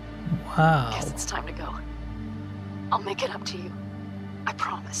 Wow. Guess it's time to go. I'll make it up to you. I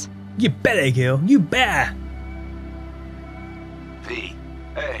promise. You better, girl. You better. V,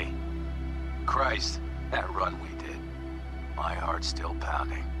 hey. Christ, that run we did. My heart's still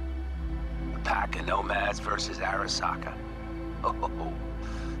pounding. The pack of nomads versus Arasaka. Oh,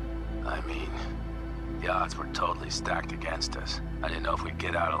 I mean, the odds were totally stacked against us. I didn't know if we'd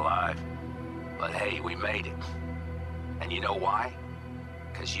get out alive. But hey, we made it. And you know why?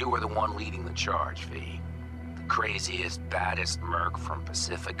 Because you were the one leading the charge, V. The craziest, baddest merc from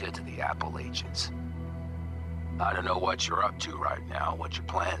Pacifica to the Appalachians. I don't know what you're up to right now, what your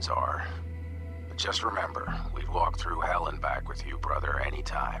plans are. But just remember, we'd walk through hell and back with you, brother,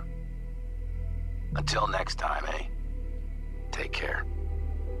 anytime. Until next time, eh? Take care.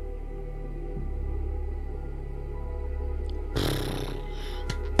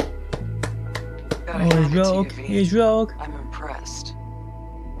 He's rogue. I'm impressed.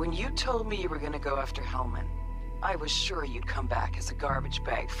 When you told me you were gonna go after Hellman, I was sure you'd come back as a garbage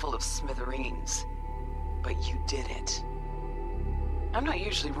bag full of smithereens. But you didn't. I'm not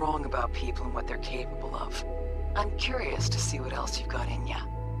usually wrong about people and what they're capable of. I'm curious to see what else you've got in ya.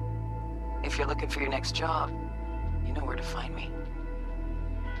 If you're looking for your next job, you know where to find me.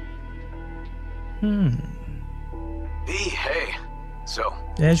 V, hey. So,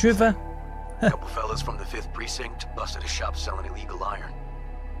 there's River. A couple fellas from the 5th Precinct busted a shop selling illegal iron.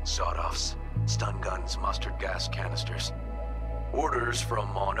 Sawed-offs, stun guns, mustard gas canisters. Orders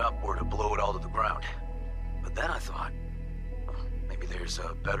from on up were to blow it all to the ground. But then I thought, maybe there's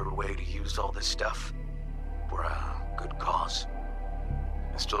a better way to use all this stuff for a good cause.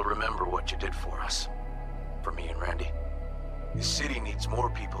 I still remember what you did for us. For me and Randy. This city needs more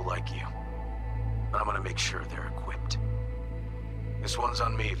people like you. I'm gonna make sure they're equipped. This one's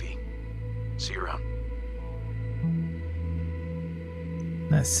on me, V. See you around.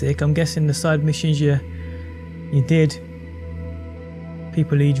 That's sick. I'm guessing the side missions you did.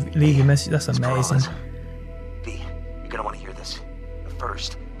 People leave you message. That's amazing. V, you're gonna want to hear this. But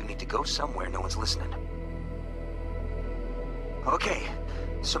first, you need to go somewhere no one's listening. Okay,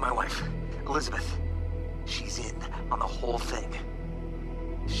 so my wife, Elizabeth, she's in on the whole thing.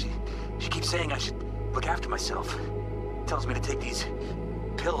 She keeps saying I should look after myself. Tells me to take these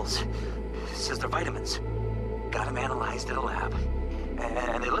pills. Says they're vitamins. Got them analyzed at a lab.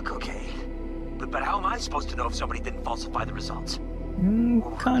 and they look okay. But how am I supposed to know if somebody didn't falsify the results?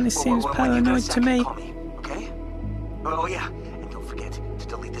 Kinda seems When you get a paranoid to second, me. call me, okay? Oh yeah, and don't forget to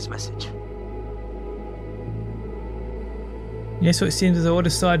delete this message. Yeah, so it seems as all the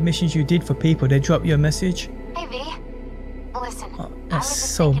side missions you did for people, they drop you a message. Hey V, listen. That's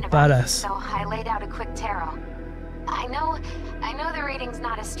so badass. So I laid out a quick tarot. I know the reading's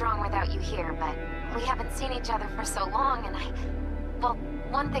not as strong without you here, but we haven't seen each other for so long, and well,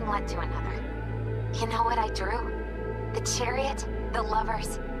 one thing led to another. You know what I drew? The chariot, the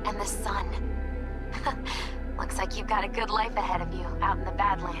lovers, and the sun. Looks like you've got a good life ahead of you out in the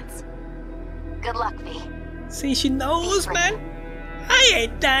Badlands. Good luck, V. See, she knows, man. I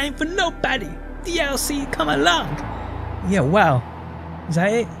ain't dying for nobody. DLC, come along. Yeah, wow. Is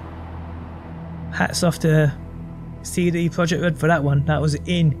that it? Hats off to CD Projekt Red for that one. That was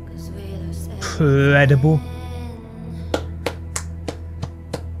incredible.